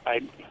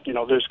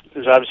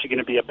 there's obviously going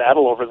to be a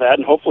battle over that,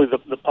 and hopefully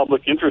the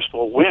public interest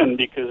will win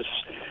because,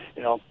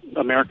 you know,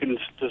 Americans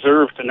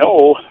deserve to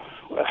know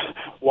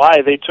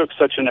why they took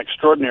such an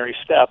extraordinary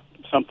step,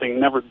 something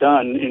never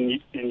done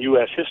in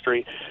U.S.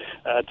 history,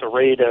 to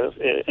raid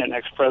an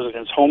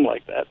ex-president's home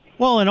like that.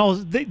 Well,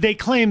 and they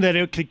claim that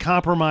it could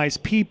compromise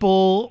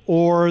people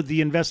or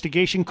the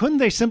investigation. Couldn't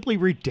they simply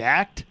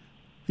redact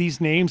these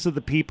names of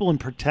the people and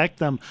protect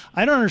them?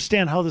 I don't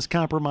understand how this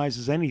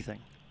compromises anything.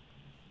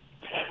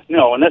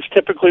 No, and that's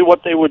typically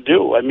what they would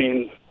do. I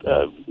mean,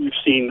 we've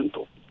seen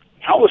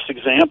countless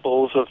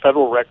examples of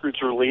federal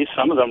records released.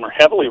 Some of them are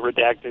heavily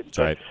redacted. That's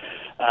right.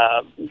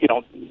 You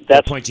know,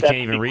 that's the point you can't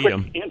even read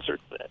them. Answer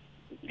to that.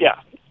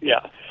 Yeah.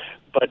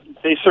 But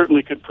they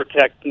certainly could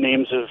protect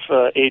names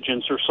of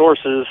agents or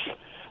sources.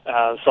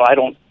 So I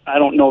don't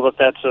know that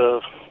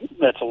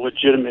that's a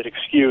legitimate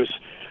excuse.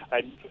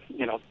 I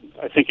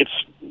think it's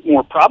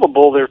more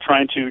probable they're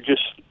trying to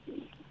just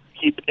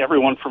keep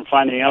everyone from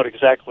finding out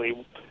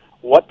exactly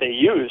what they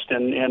used,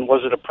 and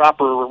was it a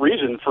proper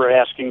reason for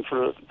asking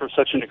for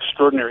such an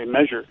extraordinary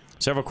measure?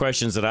 Several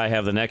questions that I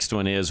have. The next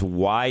one is,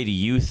 why do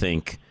you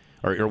think,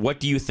 or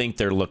what do you think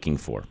they're looking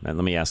for? And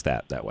let me ask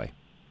that way.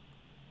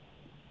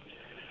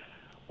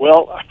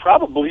 Well,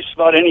 probably just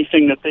about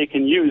anything that they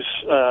can use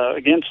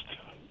against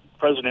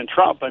President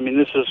Trump. I mean,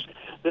 this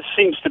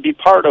seems to be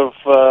part of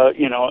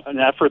an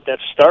effort that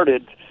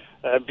started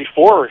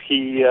before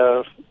he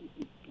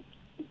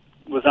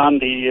was on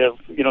the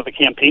the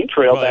campaign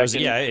trail. Well,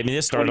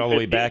 this started all the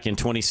way back in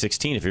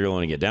 2016. If you're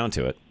willing to get down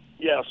to it.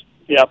 Yes.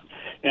 Yep.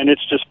 And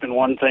it's just been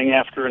one thing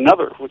after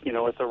another. With the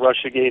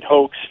Russiagate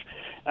hoax,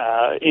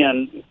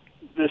 and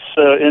this,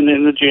 and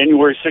in the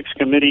January 6th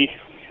committee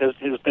has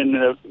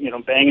been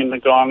banging the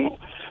gong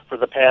for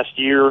the past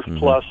year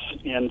plus,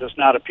 and does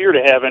not appear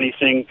to have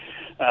anything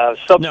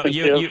substantive.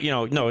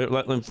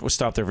 We'll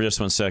stop there for just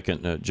 1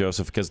 second,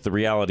 Joseph, because the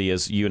reality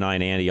is, you and I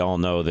and Andy all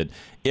know that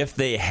if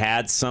they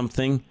had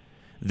something,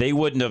 they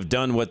wouldn't have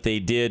done what they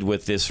did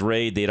with this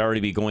raid. They'd already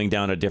be going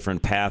down a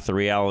different path. The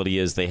reality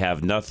is they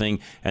have nothing,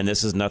 and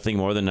this is nothing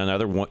more than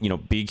another one,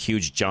 big,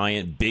 huge,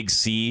 giant, big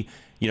sea,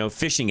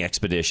 fishing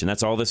expedition.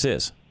 That's all this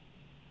is.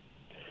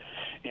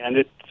 And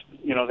it's,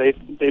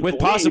 they with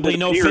possibly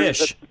no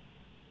fish.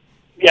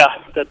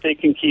 That they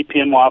can keep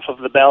him off of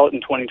the ballot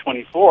in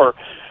 2024.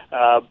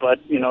 But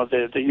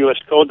the U.S.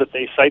 code that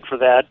they cite for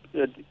that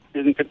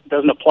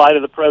doesn't apply to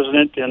the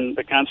president, and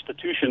the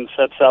Constitution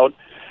sets out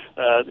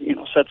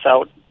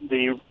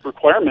the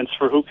requirements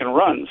for who can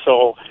run.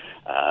 So,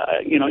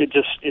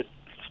 it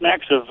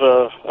smacks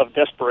of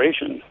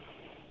desperation.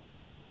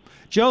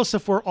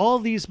 Joseph, were all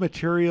these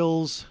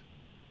materials,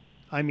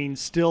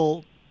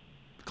 still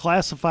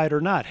classified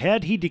or not?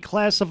 Had he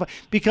declassified?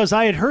 Because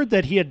I had heard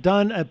that he had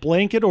done a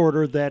blanket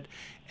order that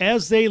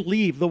as they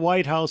leave the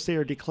White House, they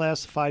are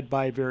declassified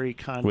by very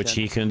content. Which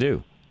he can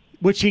do.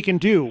 Which he can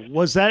do.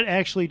 Was that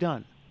actually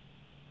done?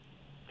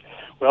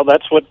 Well,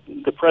 that's what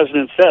the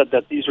president said,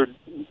 that these were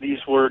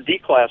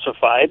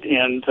declassified,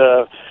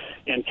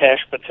 and Kash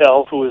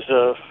Patel, who is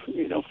a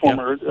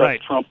former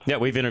Trump. Yeah,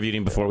 we've interviewed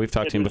him before. We've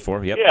talked to him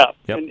before. Yep. Yeah,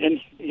 Yep.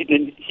 and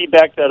he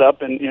backed that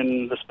up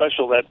in the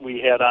special that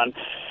we had on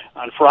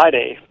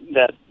Friday,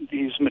 that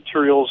these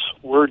materials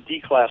were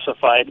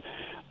declassified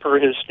per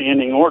his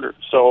standing order.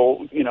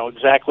 So,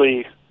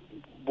 exactly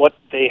what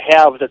they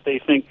have that they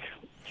think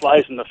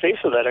flies in the face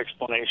of that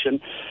explanation,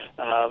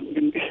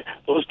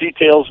 those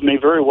details may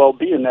very well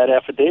be in that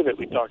affidavit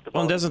we talked about.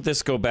 Well, and doesn't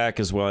this go back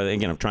as well?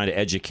 Again, I'm trying to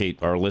educate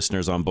our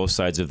listeners on both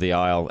sides of the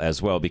aisle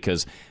as well,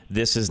 because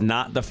this is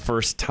not the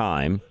first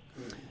time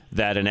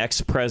that an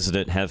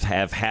ex-president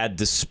have had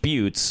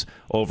disputes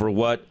over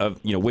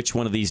which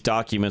one of these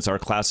documents are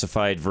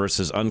classified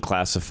versus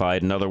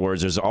unclassified. In other words,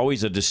 there's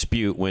always a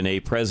dispute when a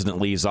president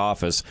leaves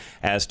office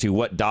as to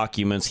what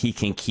documents he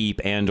can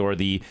keep and or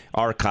the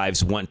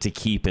archives want to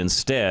keep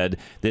instead.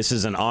 This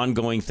is an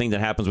ongoing thing that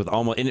happens with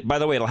almost. And by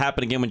the way, it'll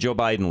happen again when Joe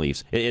Biden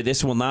leaves.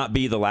 This will not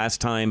be the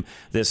last time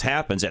this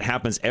happens. It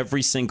happens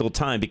every single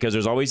time because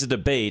there's always a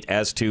debate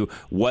as to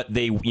what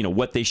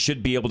they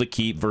should be able to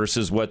keep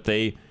versus what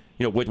they.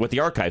 What the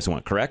archives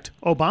want, correct?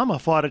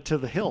 Obama fought it to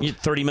the hilt.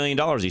 $30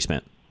 million he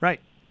spent. Right.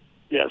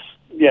 Yes.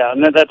 Yeah,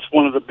 and that's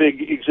one of the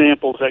big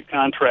examples that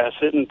contrasts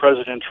it. And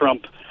President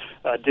Trump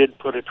did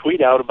put a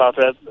tweet out about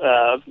that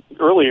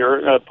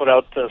earlier, put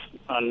out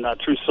on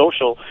Truth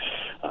Social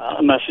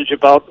a message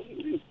about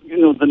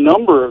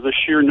the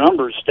sheer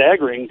numbers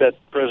staggering that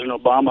President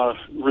Obama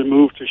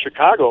removed to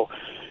Chicago.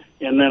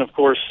 And then, of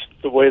course,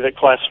 the way that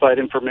classified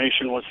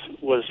information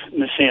was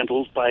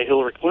mishandled by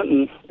Hillary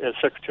Clinton as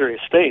Secretary of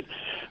State,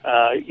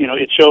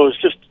 it shows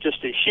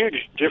just a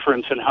huge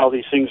difference in how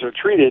these things are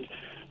treated,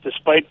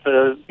 despite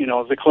the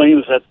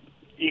claims that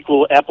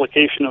equal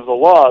application of the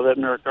law that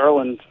Merrick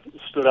Garland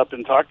stood up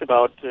and talked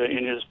about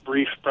in his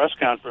brief press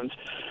conference.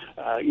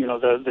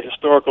 The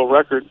historical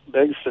record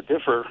begs to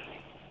differ.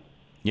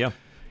 Yeah.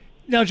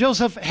 Now,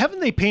 Joseph, haven't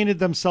they painted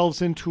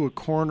themselves into a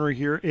corner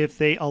here if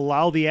they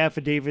allow the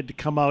affidavit to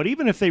come out,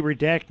 even if they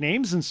redact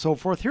names and so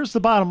forth? Here's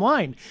the bottom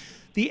line.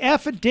 The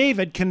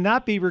affidavit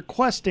cannot be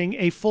requesting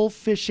a full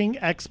fishing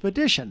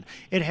expedition.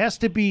 It has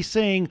to be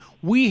saying,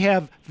 we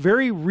have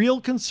very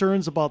real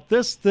concerns about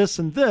this, this,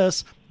 and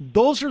this.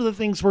 Those are the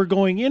things we're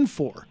going in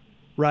for,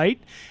 right?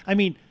 I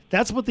mean,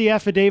 that's what the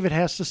affidavit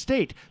has to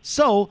state.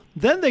 So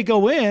then they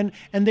go in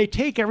and they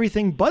take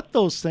everything but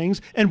those things.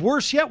 And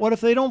worse yet, what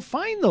if they don't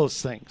find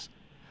those things?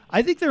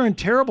 I think they're in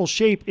terrible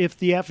shape if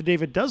the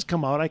affidavit does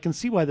come out. I can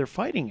see why they're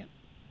fighting it.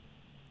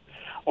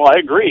 Well, I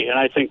agree. And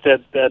I think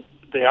that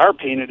they are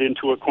painted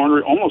into a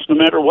corner almost no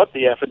matter what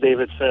the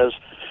affidavit says.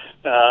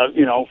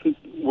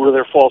 Were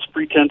there false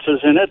pretenses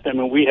in it? I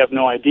mean, we have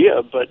no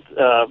idea. But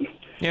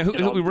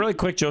really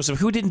quick, Joseph,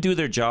 who didn't do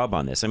their job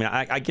on this? I mean,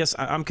 I guess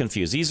I'm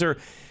confused. These are,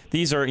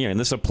 and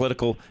this is a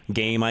political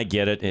game. I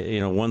get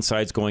it. One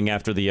side's going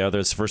after the other.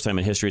 It's the first time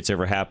in history it's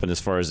ever happened as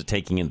far as it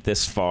taking it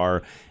this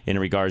far in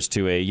regards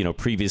to a,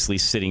 previously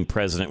sitting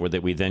president where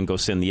that we then go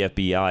send the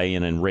FBI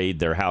in and raid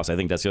their house. I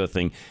think that's the other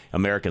thing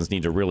Americans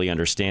need to really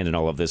understand in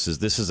all of this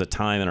is a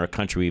time in our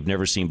country we've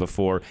never seen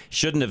before,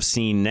 shouldn't have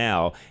seen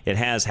now. It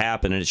has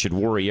happened, and it should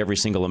worry every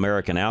single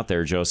American out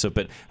there, Joseph.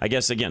 But I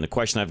guess, again, the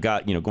question I've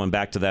got, going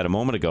back to that a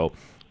moment ago,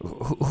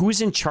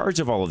 who's in charge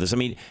of all of this? I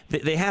mean,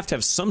 they have to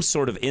have some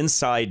sort of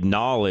inside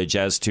knowledge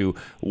as to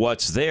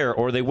what's there,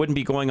 or they wouldn't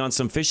be going on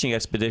some fishing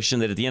expedition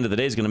that at the end of the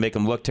day is going to make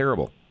them look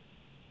terrible.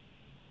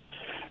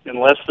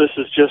 Unless this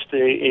is just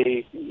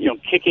a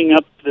kicking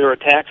up their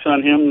attacks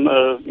on him,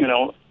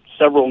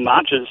 several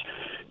notches.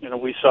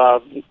 We saw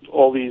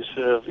all these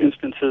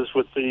instances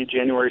with the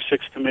January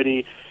 6th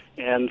committee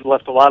and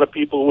left a lot of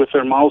people with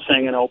their mouths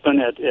hanging open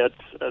at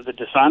the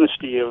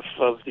dishonesty of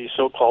the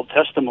so-called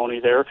testimony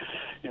there.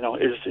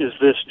 Is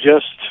this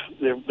just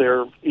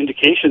their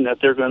indication that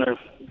they're going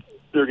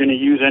to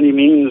use any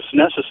means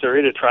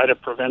necessary to try to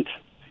prevent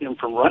him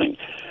from running?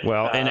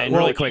 Well, and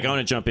really quick, I want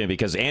to jump in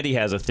because Andy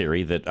has a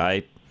theory that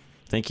I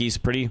think he's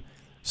pretty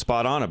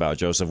spot on about,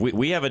 Joseph.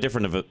 We have a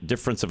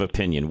difference of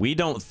opinion. We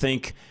don't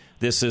think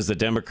this is the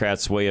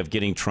Democrats' way of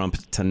getting Trump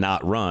to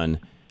not run.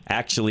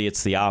 Actually,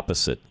 it's the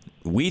opposite.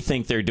 We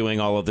think they're doing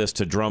all of this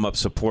to drum up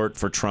support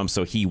for Trump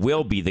so he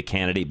will be the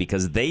candidate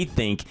because they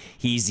think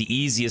he's the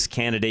easiest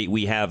candidate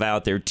we have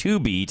out there to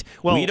beat.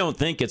 Well, we don't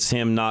think it's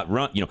him not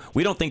run.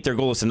 We don't think their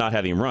goal is to not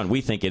have him run.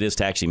 We think it is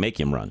to actually make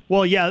him run.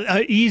 Well,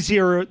 yeah,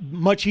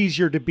 much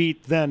easier to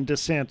beat than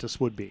DeSantis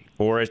would be.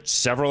 Or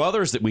several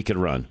others that we could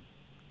run.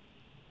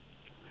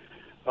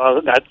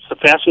 That's a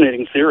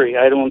fascinating theory.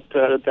 I don't.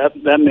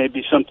 That may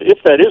be something.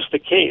 If that is the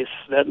case,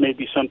 that may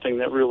be something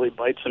that really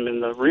bites him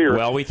in the rear.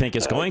 Well, we think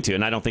it's going to,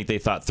 and I don't think they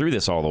thought through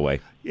this all the way.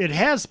 It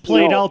has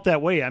played out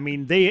that way. I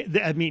mean,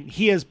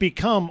 he has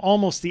become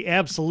almost the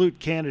absolute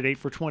candidate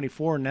for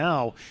 24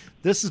 now.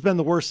 This has been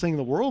the worst thing in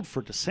the world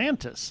for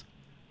DeSantis.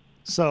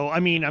 So, I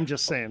mean, I'm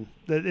just saying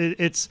that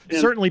it's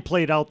certainly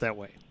played out that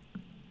way.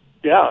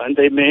 Yeah, and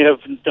they may have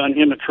done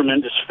him a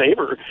tremendous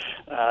favor,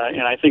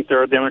 and I think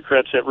there are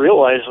Democrats that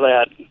realize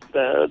that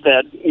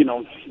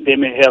they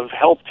may have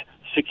helped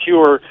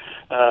secure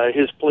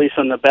his place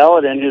on the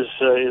ballot and his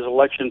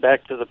election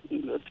back to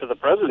the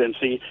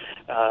presidency,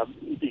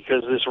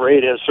 because this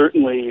raid has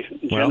certainly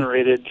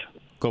generated.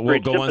 We'll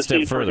go one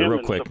step further,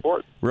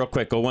 real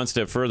quick. Go one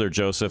step further,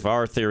 Joseph.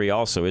 Our theory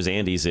also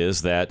Andy's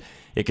is that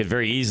it could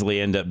very easily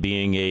end up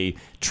being a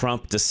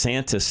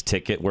Trump-DeSantis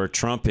ticket where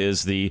Trump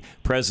is the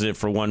president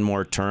for one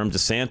more term.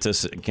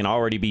 DeSantis can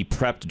already be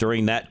prepped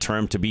during that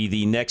term to be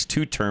the next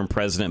two-term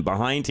president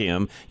behind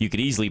him. You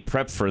could easily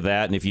prep for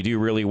that, and if you do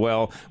really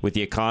well with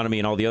the economy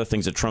and all the other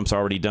things that Trump's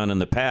already done in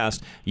the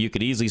past, you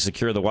could easily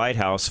secure the White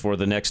House for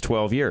the next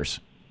 12 years.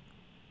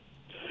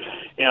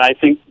 And I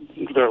think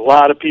there are a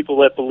lot of people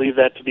that believe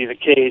that to be the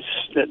case,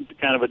 that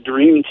kind of a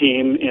dream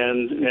team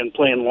and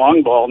playing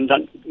long ball,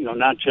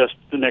 not just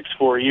the next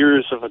 4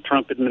 years of a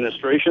Trump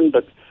administration,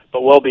 but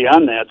well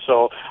beyond that.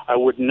 So I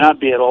would not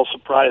be at all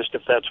surprised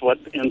if that's what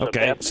ends up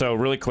happening. So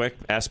really quick,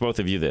 ask both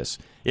of you this.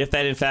 If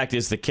that in fact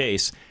is the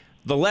case,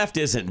 the left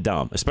isn't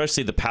dumb,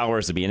 especially the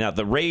powers that be. Now,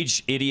 the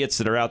rage idiots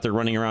that are out there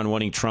running around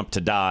wanting Trump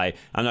to die,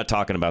 I'm not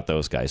talking about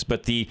those guys.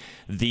 But the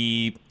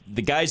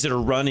guys that are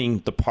running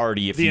the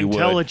party, if you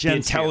would, the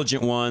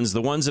intelligent ones,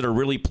 the ones that are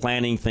really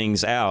planning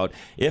things out,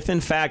 if in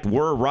fact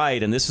we're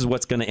right and this is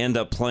what's going to end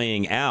up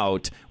playing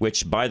out,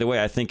 which, by the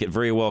way, I think it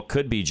very well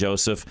could be,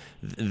 Joseph,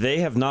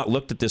 they have not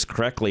looked at this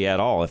correctly at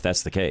all, if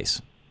that's the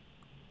case.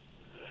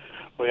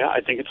 Well, yeah,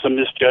 I think it's a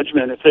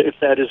misjudgment if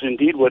that is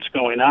indeed what's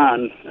going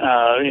on,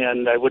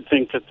 and I would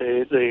think that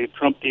the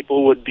Trump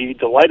people would be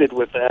delighted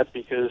with that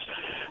because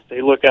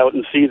they look out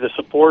and see the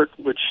support,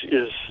 which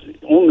is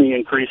only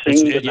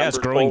increasing. It's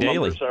growing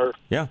daily.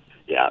 I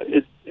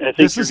think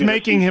this is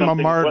making him a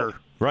martyr.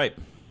 Right.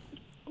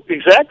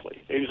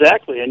 Exactly,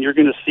 and you're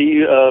going to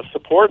see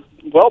support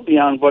well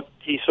beyond what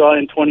he saw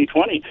in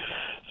 2020.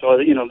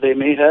 So they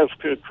may have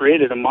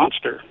created a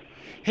monster.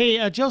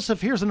 Hey,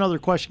 Joseph, here's another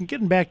question.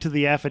 Getting back to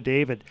the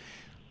affidavit,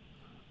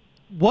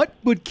 what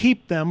would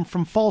keep them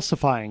from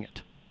falsifying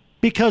it?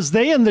 Because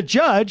they and the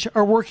judge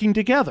are working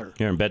together.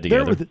 They're in bed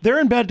together. They're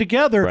in bed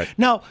together. Right.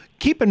 Now,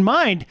 keep in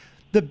mind,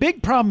 the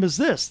big problem is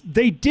this.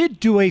 They did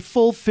do a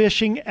full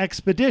fishing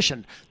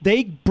expedition.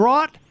 They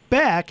brought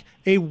back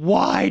a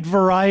wide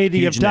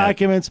variety of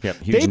documents.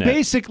 They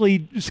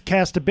basically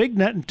cast a big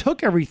net and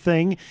took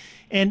everything,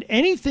 and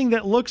anything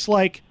that looks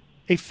like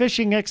a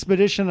fishing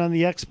expedition on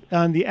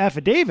the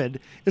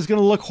affidavit is going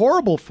to look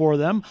horrible for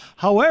them.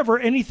 However,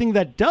 anything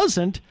that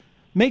doesn't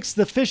makes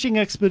the fishing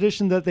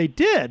expedition that they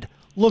did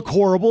look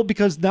horrible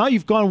because now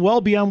you've gone well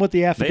beyond what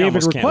the affidavit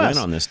requests. They almost can't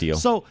win on this deal.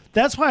 So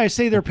that's why I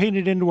say they're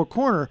painted into a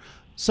corner.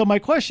 So my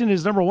question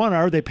is, number one,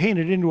 are they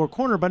painted into a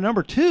corner? But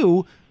number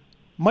two,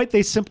 might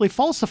they simply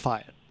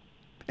falsify it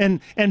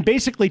and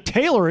basically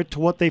tailor it to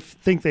what they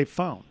think they've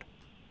found?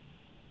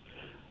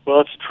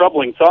 Well, it's a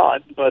troubling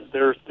thought, but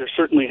there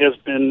certainly has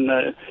been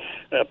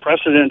a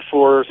precedent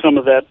for some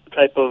of that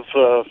type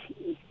of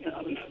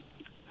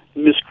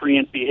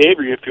miscreant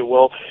behavior, if you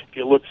will. If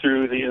you look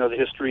through the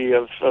history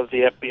of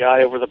the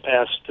FBI over the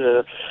past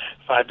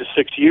 5 to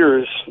 6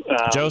 years,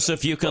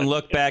 Joseph, you can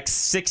look back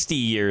 60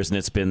 years, and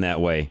it's been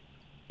that way.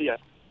 Yeah.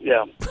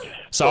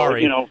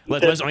 Sorry. So,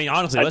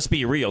 honestly, let's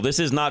be real. This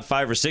is not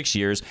 5 or 6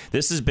 years.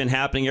 This has been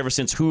happening ever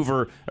since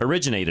Hoover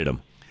originated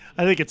them.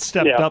 I think it's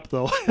stepped up,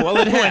 though. Well,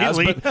 it has.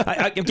 But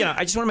I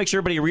just want to make sure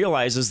everybody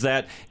realizes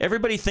that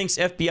everybody thinks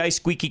FBI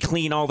squeaky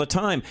clean all the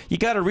time. You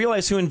got to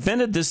realize who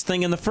invented this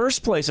thing in the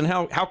first place and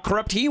how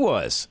corrupt he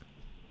was.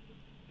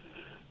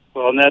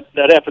 Well, and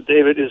that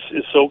affidavit is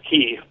so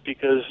key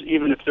because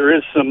even if there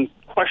is some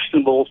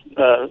questionable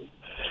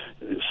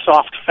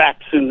soft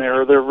facts in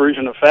there, or their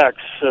version of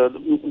facts,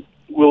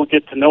 we'll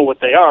get to know what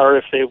they are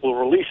if they will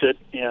release it,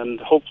 and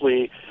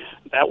hopefully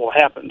that will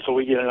happen so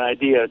we get an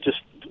idea just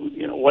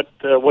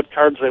what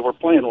cards they were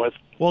playing with.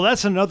 Well,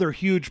 that's another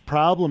huge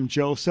problem,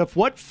 Joseph.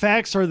 What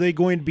facts are they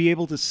going to be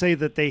able to say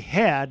that they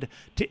had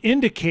to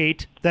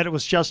indicate that it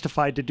was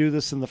justified to do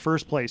this in the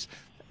first place?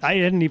 I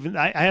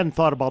hadn't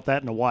thought about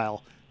that in a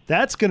while.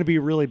 That's going to be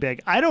really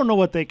big. I don't know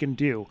what they can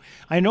do.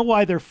 I know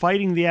why they're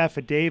fighting the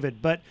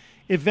affidavit, but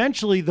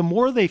eventually the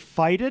more they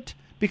fight it,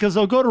 because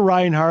they'll go to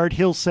Reinhardt,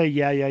 he'll say,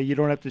 yeah, you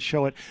don't have to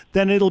show it.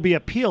 Then it'll be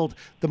appealed.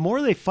 The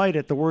more they fight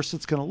it, the worse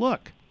it's going to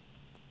look.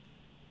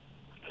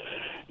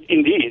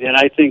 Indeed, and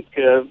I think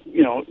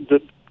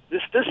this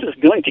is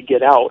going to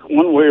get out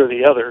one way or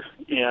the other.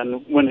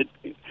 And when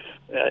it,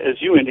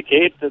 as you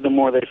indicate, the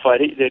more they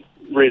fight it, it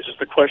raises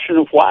the question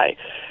of why.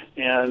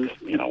 And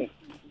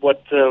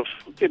what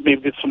maybe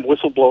get some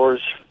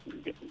whistleblowers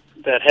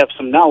that have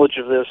some knowledge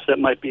of this that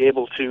might be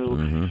able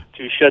to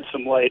shed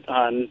some light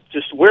on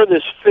just where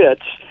this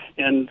fits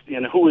and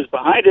who is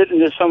behind it,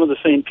 and there's some of the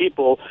same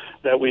people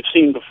that we've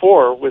seen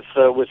before with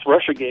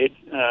Russiagate,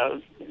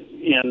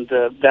 and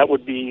that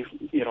would be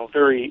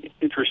very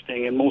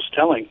interesting and most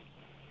telling.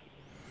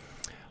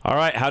 All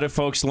right. How do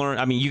folks learn?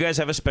 I mean, you guys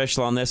have a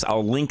special on this.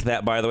 I'll link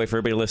that, by the way, for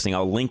everybody listening.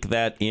 I'll link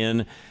that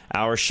in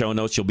our show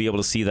notes. You'll be able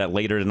to see that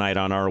later tonight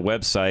on our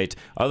website.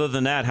 Other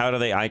than that, how do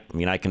they, I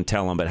can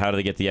tell them, but how do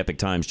they get the Epic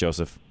Times,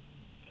 Joseph?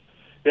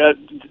 Yeah,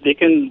 they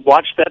can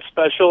watch that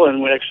special,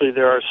 and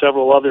there are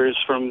several others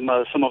from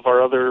some of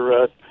our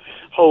other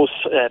hosts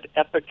at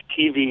Epoch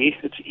TV.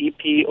 It's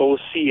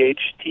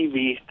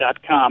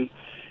EPOCHTV.com,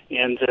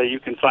 and you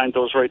can find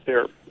those right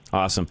there.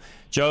 Awesome.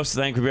 Joseph,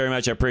 thank you very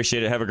much. I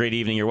appreciate it. Have a great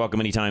evening. You're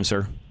welcome anytime,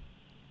 sir.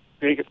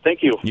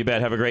 Thank you. You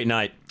bet. Have a great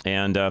night.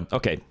 And,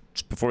 okay,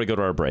 before we go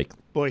to our break.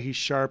 Boy, he's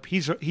sharp.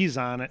 He's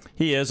on it.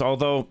 He is,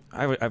 although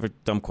I have a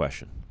dumb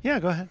question.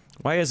 Yeah, go ahead.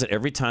 Why is it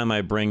every time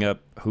I bring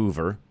up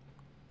Hoover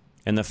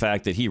and the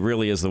fact that he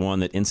really is the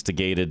one that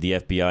instigated the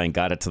FBI and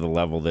got it to the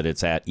level that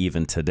it's at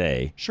even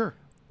today? Sure.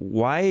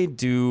 Why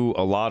do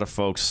a lot of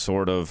folks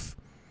sort of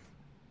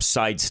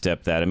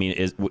sidestep that? I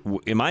mean,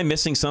 am I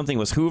missing something?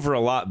 Was Hoover a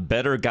lot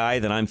better guy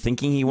than I'm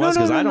thinking he was?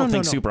 Because I don't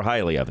think super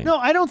highly of him. No,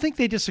 I don't think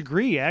they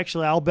disagree.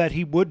 Actually, I'll bet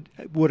he would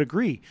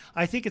agree.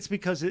 I think it's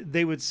because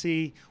they would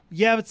see,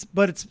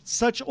 but it's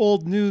such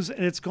old news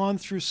and it's gone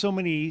through so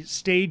many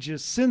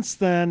stages since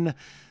then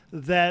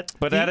that.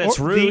 But at its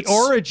roots, the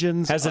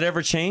origins. Has it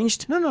ever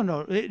changed?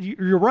 No.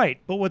 You're right.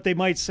 But what they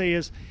might say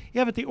is,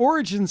 but the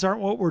origins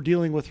aren't what we're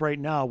dealing with right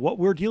now. What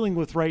we're dealing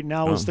with right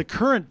now is the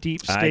current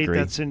deep state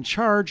that's in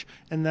charge,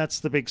 and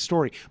that's the big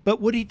story.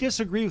 But would he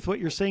disagree with what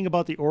you're saying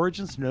about the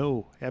origins?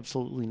 No,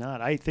 absolutely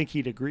not. I think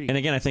he'd agree. And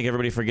again, I think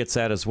everybody forgets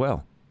that as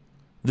well.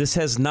 This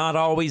has not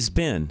always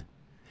been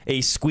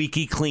a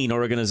squeaky clean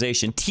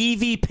organization.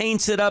 TV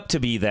paints it up to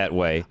be that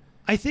way.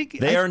 I think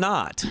they are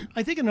not.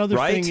 I think another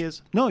thing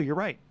is, no, you're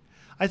right.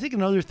 I think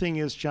another thing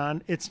is,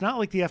 John, it's not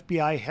like the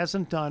people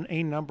hasn't done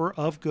a number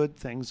of good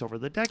things over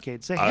the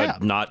decades. They have.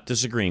 I'm not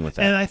disagreeing with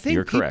that. And I think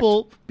You're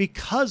people, correct.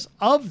 because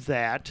of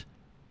that,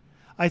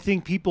 I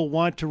think people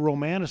want to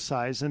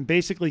romanticize and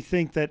basically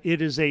think that it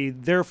is a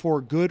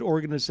therefore good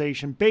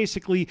organization,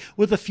 basically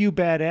with a few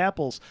bad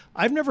apples.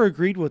 I've never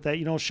agreed with that.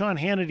 Sean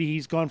Hannity,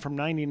 he's gone from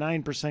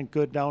 99%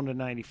 good down to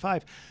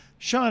 95%.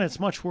 Sean, it's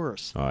much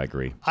worse. Oh, I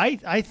agree.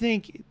 I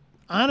think,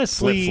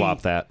 honestly...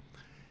 Flip-flop that.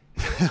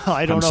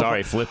 I'm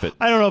sorry, flip it.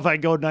 I don't know if I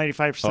go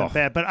 95%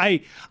 bad, but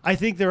I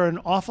think there are an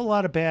awful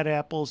lot of bad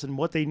apples, and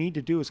what they need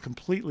to do is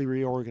completely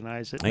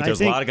reorganize it. I think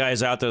there's a lot of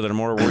guys out there that are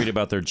more worried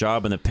about their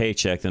job and the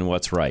paycheck than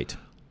what's right.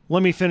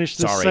 Let me finish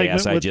this segment. Sorry,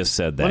 yes, I just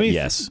said that,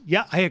 yes.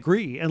 Yeah, I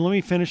agree. And let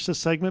me finish this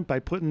segment by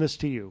putting this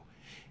to you.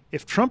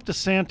 If Trump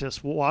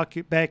DeSantis will walk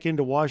back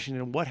into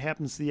Washington, what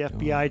happens to the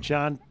FBI,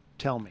 John?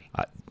 Tell me.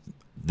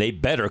 They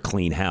better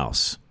clean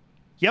house.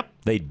 Yep.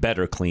 They'd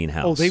better clean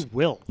house. Oh, they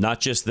will.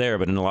 Not just there,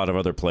 but in a lot of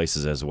other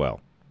places as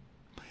well.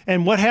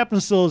 And what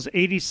happens to those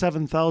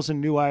 87,000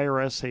 new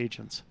IRS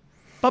agents?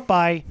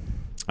 Bye-bye.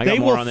 They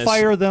will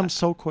fire them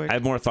so quick. I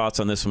have more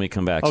thoughts on this when we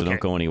come back, so don't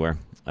go anywhere.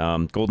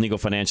 Golden Eagle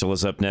Financial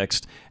is up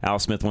next. Al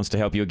Smith wants to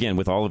help you again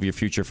with all of your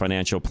future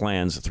financial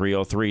plans.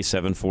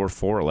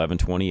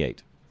 303-744-1128.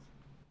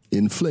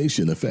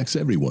 Inflation affects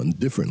everyone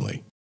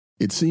differently.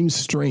 It seems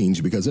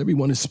strange because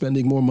everyone is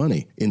spending more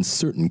money in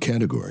certain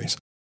categories.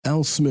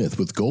 Al Smith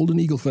with Golden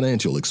Eagle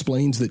Financial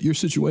explains that your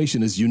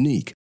situation is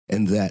unique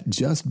and that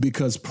just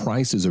because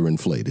prices are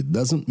inflated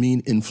doesn't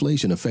mean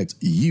inflation affects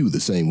you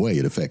the same way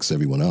it affects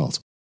everyone else.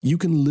 You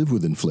can live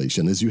with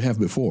inflation as you have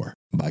before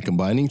by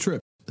combining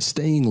trips,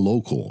 staying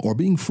local, or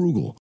being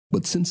frugal.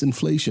 But since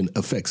inflation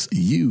affects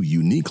you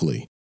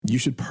uniquely, you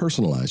should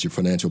personalize your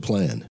financial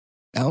plan.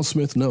 Al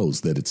Smith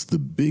knows that it's the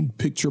big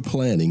picture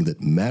planning that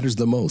matters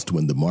the most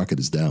when the market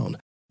is down.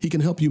 He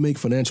can help you make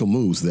financial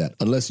moves that,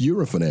 unless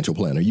you're a financial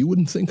planner, you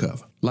wouldn't think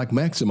of, like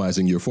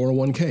maximizing your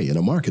 401k in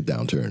a market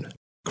downturn.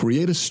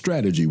 Create a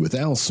strategy with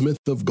Al Smith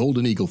of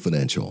Golden Eagle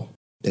Financial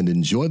and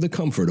enjoy the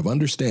comfort of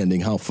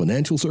understanding how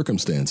financial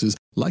circumstances,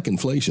 like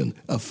inflation,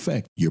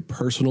 affect your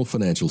personal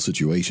financial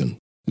situation.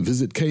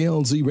 Visit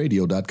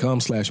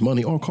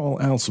klzradio.com/money or call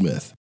Al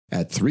Smith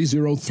at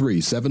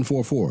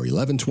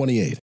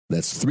 303-744-1128.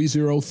 That's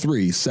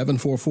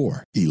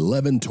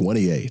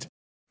 303-744-1128.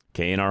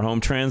 K&R Home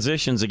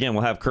Transitions. Again,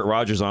 we'll have Kurt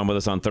Rogers on with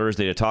us on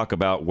Thursday to talk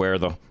about where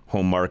the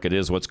home market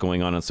is, what's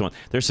going on, and so on.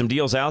 There's some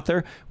deals out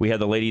there. We had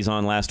the ladies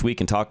on last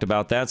week and talked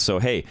about that. So,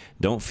 hey,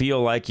 don't feel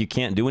like you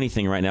can't do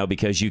anything right now,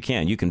 because you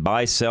can. You can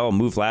buy, sell,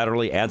 move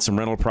laterally, add some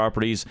rental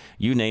properties,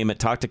 you name it.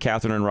 Talk to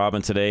Catherine and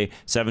Robin today,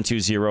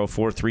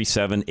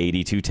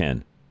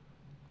 720-437-8210.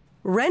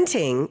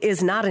 Renting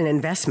is not an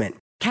investment.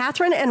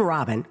 Catherine and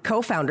Robin,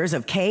 co-founders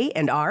of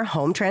K&R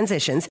Home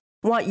Transitions,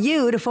 want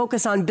you to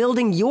focus on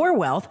building your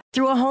wealth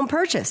through a home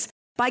purchase.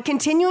 By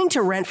continuing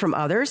to rent from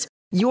others,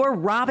 you're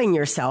robbing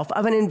yourself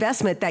of an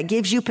investment that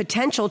gives you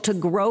potential to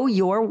grow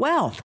your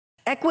wealth.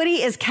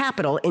 Equity is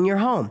capital in your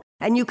home,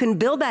 and you can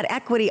build that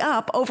equity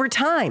up over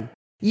time.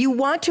 You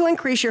want to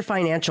increase your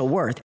financial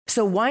worth,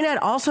 so why not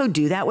also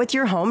do that with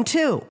your home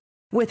too?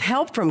 With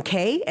help from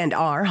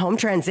K&R Home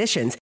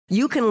Transitions,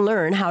 you can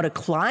learn how to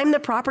climb the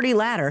property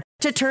ladder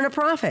to turn a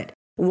profit.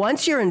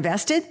 Once you're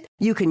invested,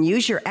 you can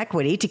use your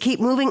equity to keep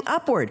moving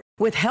upward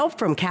with help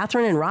from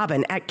Catherine and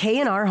Robin at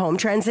K&R Home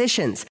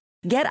Transitions.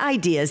 Get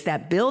ideas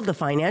that build the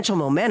financial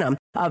momentum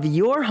of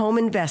your home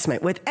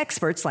investment with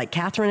experts like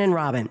Catherine and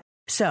Robin.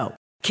 So,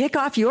 kick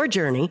off your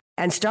journey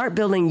and start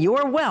building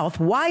your wealth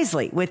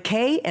wisely with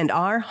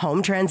K&R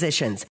Home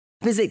Transitions.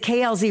 Visit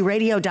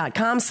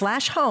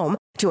klzradio.com/home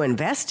to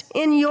invest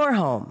in your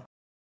home.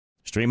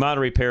 Extreme Auto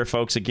Repair,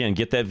 folks. Again,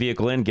 get that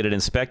vehicle in, get it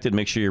inspected,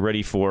 make sure you're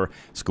ready for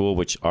school,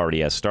 which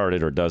already has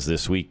started or does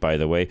this week, by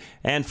the way.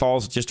 And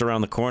fall's just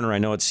around the corner. I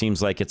know it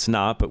seems like it's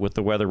not, but with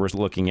the weather we're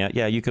looking at,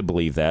 yeah, you could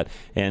believe that.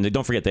 And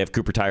don't forget, they have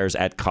Cooper tires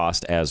at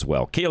cost as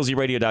well.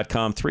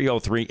 klzradio.com,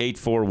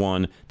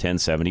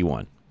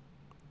 303-841-1071.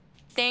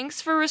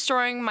 Thanks for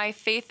restoring my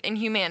faith in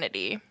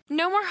humanity.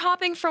 No more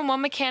hopping from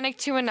one mechanic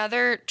to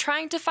another,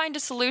 trying to find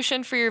a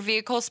solution for your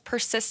vehicle's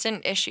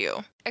persistent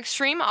issue.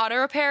 Extreme Auto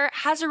Repair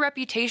has a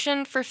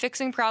reputation for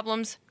fixing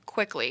problems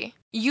quickly.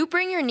 You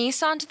bring your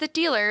Nissan to the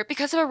dealer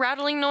because of a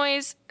rattling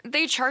noise,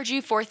 they charge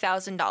you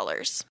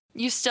 $4,000.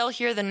 You still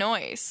hear the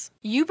noise.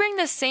 You bring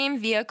the same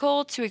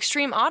vehicle to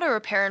Extreme Auto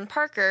Repair in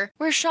Parker,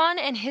 where Sean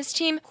and his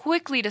team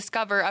quickly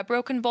discover a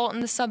broken bolt in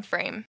the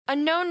subframe. A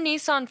known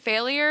Nissan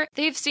failure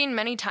they've seen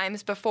many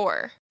times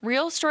before.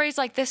 Real stories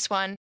like this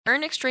one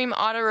earn Extreme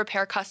Auto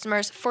Repair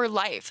customers for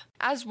life.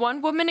 As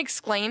one woman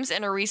exclaims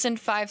in a recent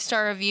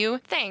 5-star review,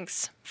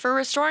 "Thanks for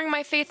restoring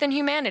my faith in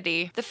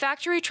humanity." The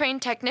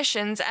factory-trained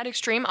technicians at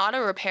Extreme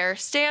Auto Repair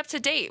stay up to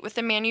date with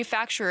the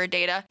manufacturer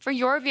data for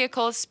your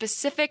vehicle's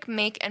specific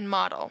make and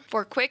model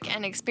for quick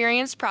and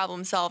experienced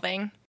problem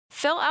solving.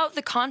 Fill out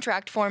the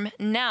contract form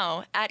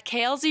now at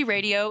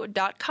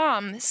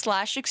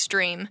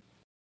klzradio.com/extreme.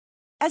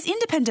 As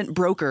independent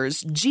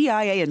brokers,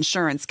 GIA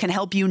Insurance can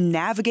help you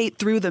navigate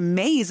through the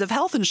maze of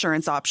health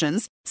insurance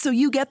options so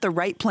you get the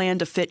right plan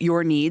to fit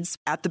your needs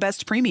at the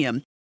best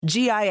premium.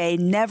 GIA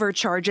never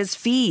charges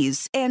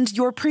fees, and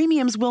your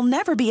premiums will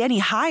never be any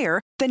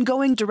higher than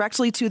going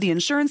directly to the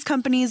insurance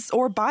companies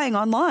or buying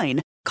online.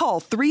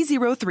 Call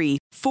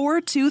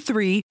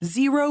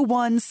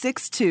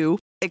 303-423-0162,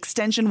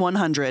 extension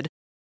 100.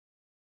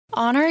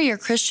 Honor your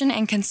Christian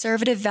and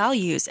conservative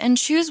values and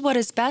choose what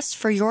is best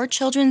for your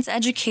children's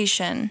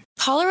education.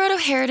 Colorado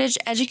Heritage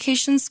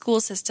Education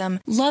School System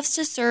loves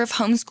to serve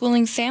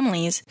homeschooling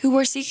families who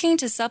are seeking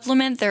to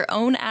supplement their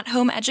own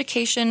at-home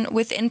education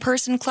with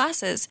in-person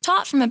classes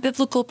taught from a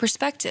biblical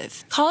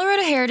perspective.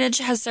 Colorado Heritage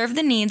has served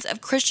the needs of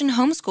Christian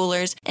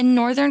homeschoolers in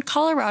northern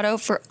Colorado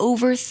for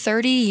over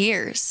 30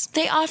 years.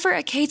 They offer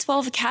a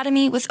K-12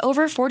 academy with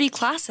over 40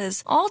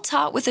 classes, all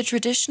taught with a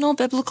traditional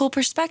biblical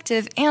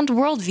perspective and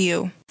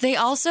worldview. They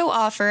also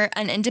offer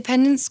an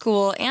independent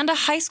school and a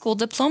high school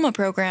diploma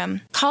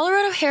program.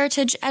 Colorado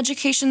Heritage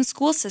Education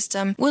School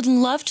System would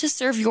love to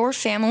serve your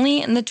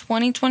family in the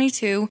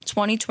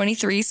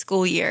 2022-2023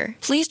 school year.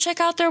 Please check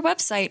out their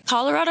website,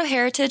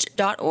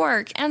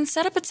 coloradoheritage.org, and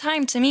set up a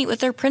time to meet with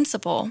their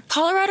principal.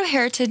 Colorado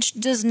Heritage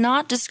does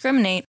not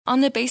discriminate on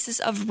the basis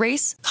of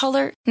race,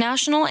 color,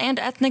 national, and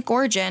ethnic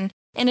origin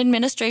in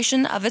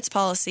administration of its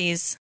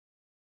policies.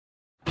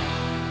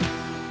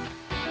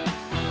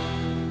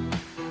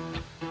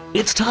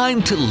 It's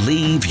time to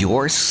leave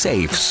your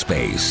safe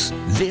space.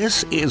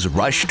 This is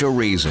Rush to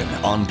Reason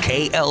on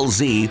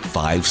KLZ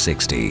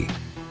 560.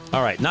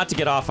 All right, not to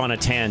get off on a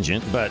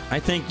tangent, but I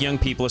think young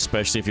people,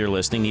 especially if you're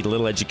listening, need a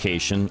little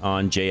education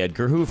on J.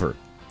 Edgar Hoover,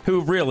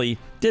 who really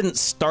didn't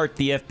start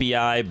the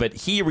FBI, but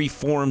he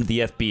reformed the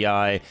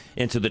FBI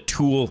into the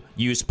tool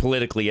used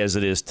politically as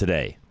it is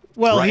today.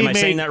 Well, right? Am I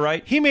saying that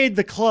right? He made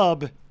the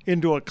club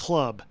into a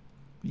club.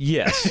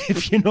 Yes.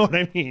 If you know what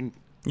I mean.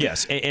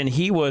 Yes, and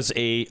he was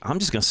I'm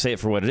just going to say it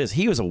for what it is,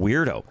 he was a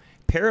weirdo.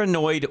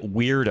 Paranoid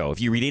weirdo. If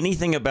you read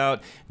anything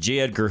about J.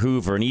 Edgar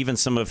Hoover and even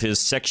some of his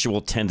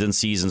sexual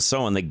tendencies and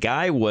so on, the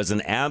guy was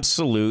an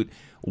absolute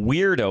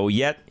weirdo,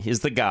 yet he's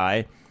the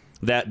guy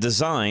that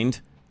designed,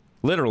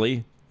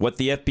 literally, what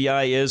the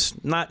FBI is,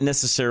 not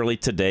necessarily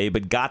today,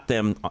 but got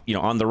them,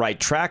 on the right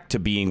track to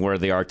being where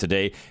they are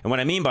today. And what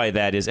I mean by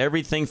that is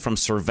everything from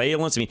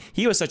surveillance. I mean,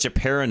 he was such a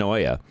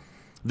paranoia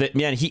that,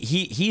 man,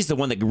 he's the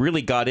one that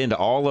really got into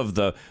all of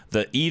the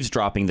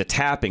eavesdropping, the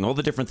tapping, all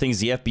the different things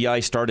the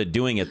FBI started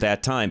doing at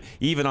that time,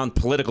 even on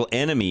political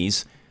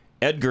enemies.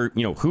 Edgar,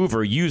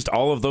 Hoover used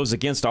all of those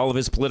against all of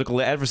his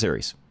political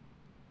adversaries.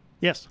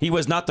 Yes. He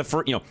was not the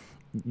first,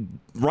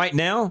 right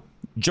now,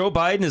 Joe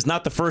Biden is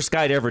not the first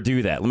guy to ever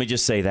do that. Let me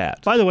just say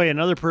that. By the way,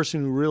 another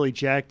person who really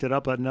jacked it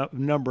up a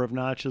number of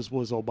notches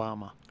was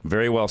Obama.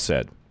 Very well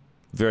said.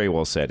 Very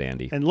well said,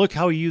 Andy. And look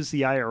how he used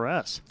the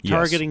IRS,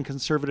 targeting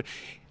conservative.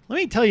 Let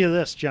me tell you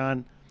this,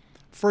 John.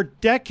 For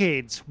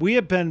decades, we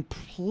have been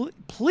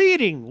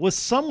pleading with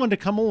someone to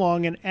come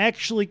along and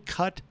actually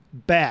cut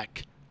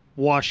back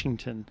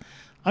Washington.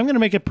 I'm going to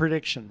make a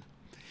prediction.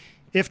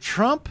 If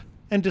Trump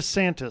and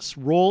DeSantis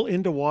roll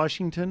into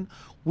Washington,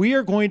 we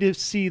are going to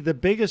see the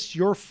biggest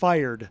 "you're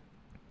fired"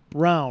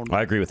 round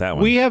I agree with that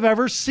one. we have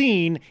ever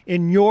seen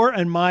in your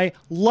and my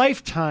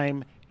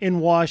lifetime in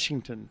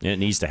Washington. It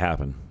needs to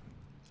happen.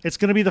 It's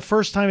going to be the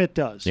first time it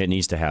does. It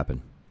needs to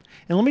happen.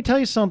 And let me tell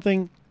you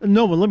something.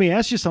 No, but let me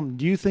ask you something.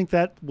 Do you think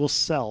that will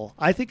sell?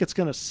 I think it's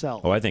going to sell.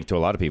 Oh, I think to a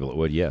lot of people it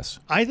would, yes.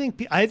 I think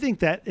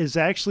that is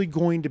actually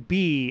going to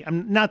be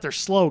not their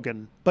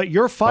slogan, but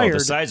you're fired.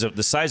 Oh,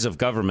 the size of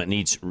government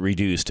needs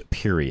reduced,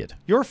 period.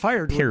 You're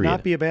fired would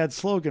not be a bad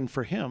slogan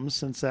for him,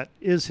 since that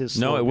is his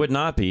slogan. No, it would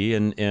not be.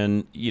 And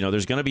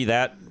there's going to be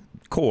that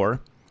core,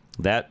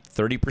 that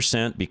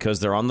 30%, because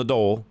they're on the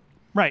dole.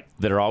 Right.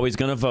 That are always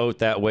going to vote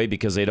that way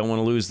because they don't want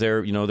to lose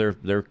their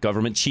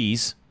government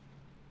cheese.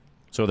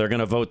 So they're going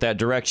to vote that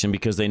direction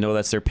because they know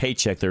that's their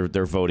paycheck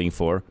they're voting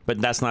for.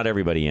 But that's not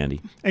everybody, Andy.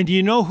 And do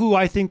you know who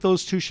I think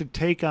those two should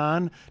take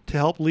on to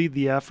help lead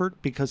the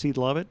effort because he'd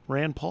love it?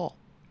 Rand Paul.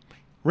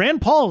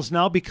 Rand Paul has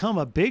now become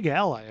a big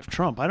ally of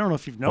Trump. I don't know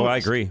if you've noticed. Oh, I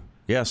agree.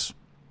 Yes.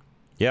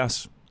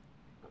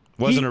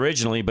 Wasn't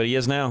originally, but he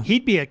is now.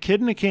 He'd be a kid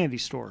in a candy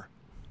store.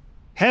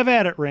 Have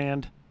at it,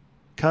 Rand.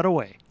 Cut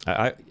away.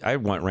 I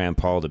want Rand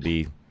Paul to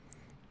be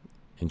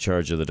in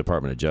charge of the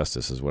Department of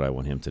Justice is what I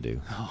want him to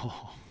do.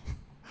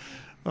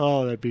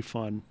 Oh, that'd be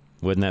fun.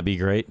 Wouldn't that be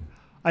great?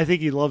 I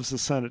think he loves the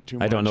Senate too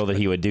much. I don't know that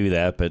he would do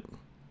that, but...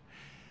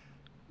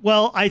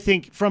 Well, I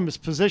think from his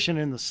position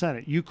in the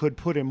Senate, you could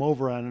put him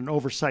over on an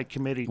oversight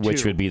committee, too.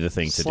 Which would be the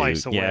thing to do. Away.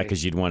 Yeah,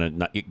 because you'd want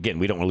to... Again,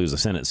 we don't want to lose a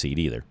Senate seat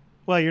either.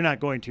 Well, you're not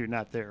going to,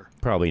 not there.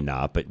 Probably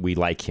not, but we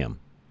like him.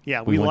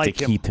 Yeah, we like want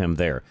to keep him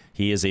there.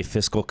 He is a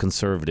fiscal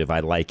conservative.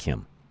 I like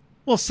him.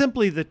 Well,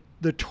 simply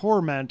the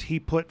torment he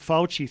put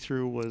Fauci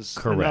through was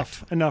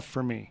enough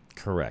for me.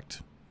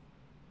 Correct.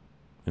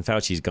 And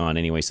Fauci's gone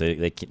anyway, so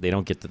they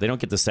don't get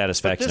the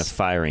satisfaction of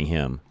firing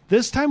him.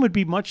 This time would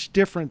be much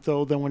different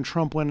though than when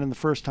Trump went in the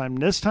first time.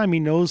 This time he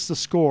knows the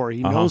score.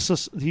 He knows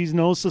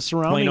the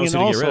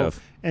surrounding,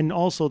 and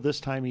also this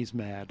time he's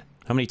mad.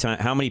 How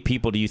many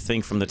people do you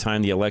think from the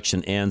time the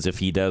election ends, if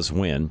he does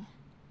win,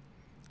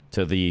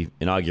 to the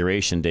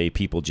inauguration day,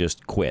 people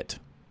just quit?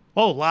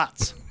 Oh,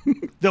 lots.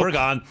 We're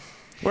gone.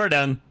 We're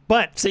done.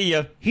 But see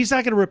ya. He's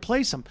not going to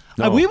replace him.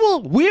 No.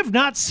 We have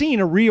not seen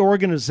a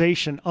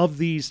reorganization of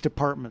these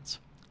departments,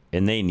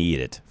 and they need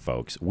it,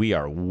 folks. We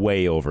are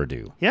way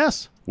overdue.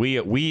 Yes, we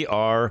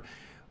are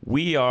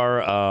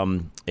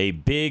a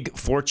big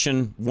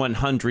Fortune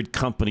 100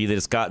 company that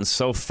has gotten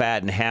so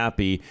fat and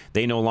happy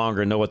they no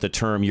longer know what the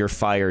term "you're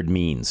fired"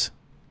 means.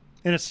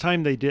 And it's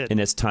time they did. And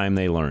it's time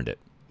they learned it.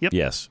 Yep.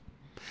 Yes.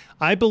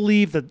 I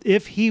believe that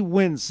if he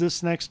wins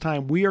this next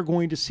time, we are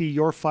going to see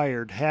 "you're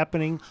fired"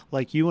 happening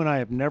like you and I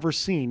have never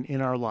seen in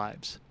our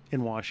lives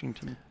in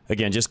Washington.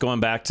 Again, just going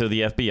back to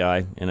the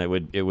FBI, and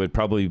it would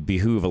probably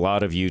behoove a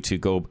lot of you to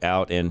go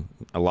out, and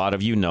a lot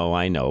of you know,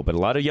 I know, but a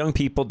lot of young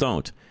people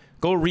don't.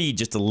 Go read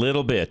just a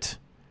little bit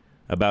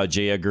about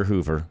J. Edgar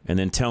Hoover, and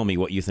then tell me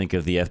what you think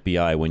of the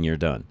FBI when you're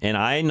done. And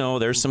I know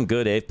there's some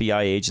good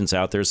FBI agents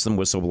out there, some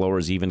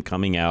whistleblowers even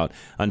coming out.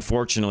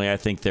 Unfortunately, I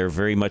think they're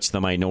very much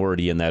the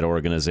minority in that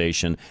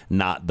organization,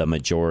 not the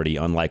majority,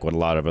 unlike what a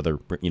lot of other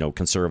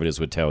conservatives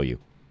would tell you.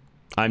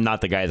 I'm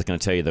not the guy that's going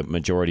to tell you the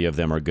majority of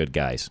them are good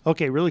guys.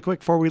 Okay, really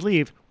quick before we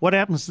leave, what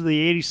happens to the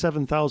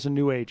 87,000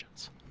 new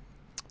agents?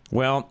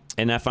 Well,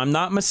 and if I'm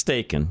not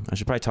mistaken, I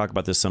should probably talk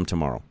about this some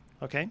tomorrow.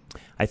 Okay.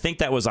 I think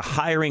that was a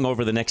hiring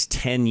over the next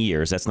 10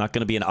 years. That's not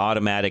going to be an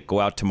automatic go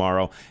out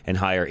tomorrow and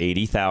hire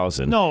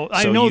 80,000. No,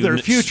 I know they're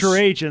future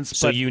agents.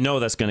 So you know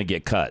that's going to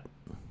get cut.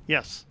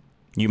 Yes.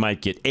 You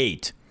might get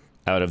 8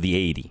 out of the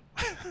 80.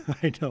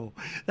 I know.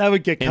 That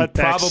would get cut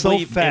back so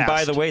fast. And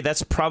by the way,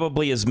 that's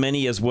probably as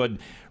many as would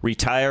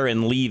retire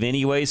and leave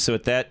anyway. So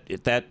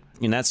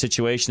in that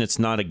situation, it's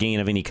not a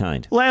gain of any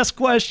kind. Last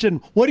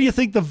question. What do you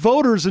think the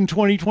voters in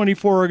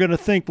 2024 are going to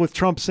think with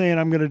Trump saying,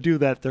 I'm going to do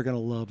that? They're going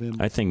to love him.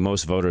 I think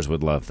most voters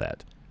would love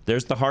that.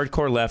 There's the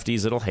hardcore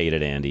lefties that'll hate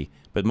it, Andy,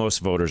 but most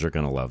voters are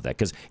going to love that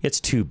because it's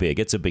too big.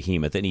 It's a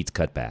behemoth. It needs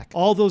cut back.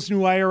 All those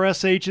new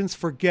IRS agents,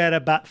 forget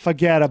about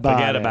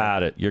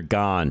it. You're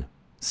gone.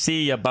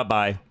 See ya.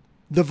 Bye-bye.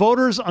 The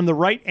voters on the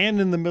right and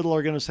in the middle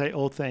are going to say,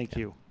 oh, thank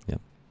you.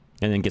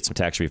 And then get some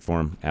tax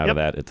reform out of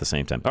that at the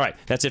same time. All right,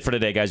 that's it for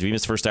today, guys. If you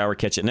missed the first hour,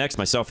 catch it next.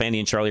 Myself, Andy,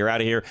 and Charlie are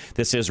out of here.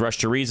 This is Rush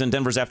to Reason,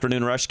 Denver's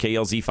Afternoon Rush,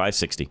 KLZ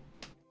 560.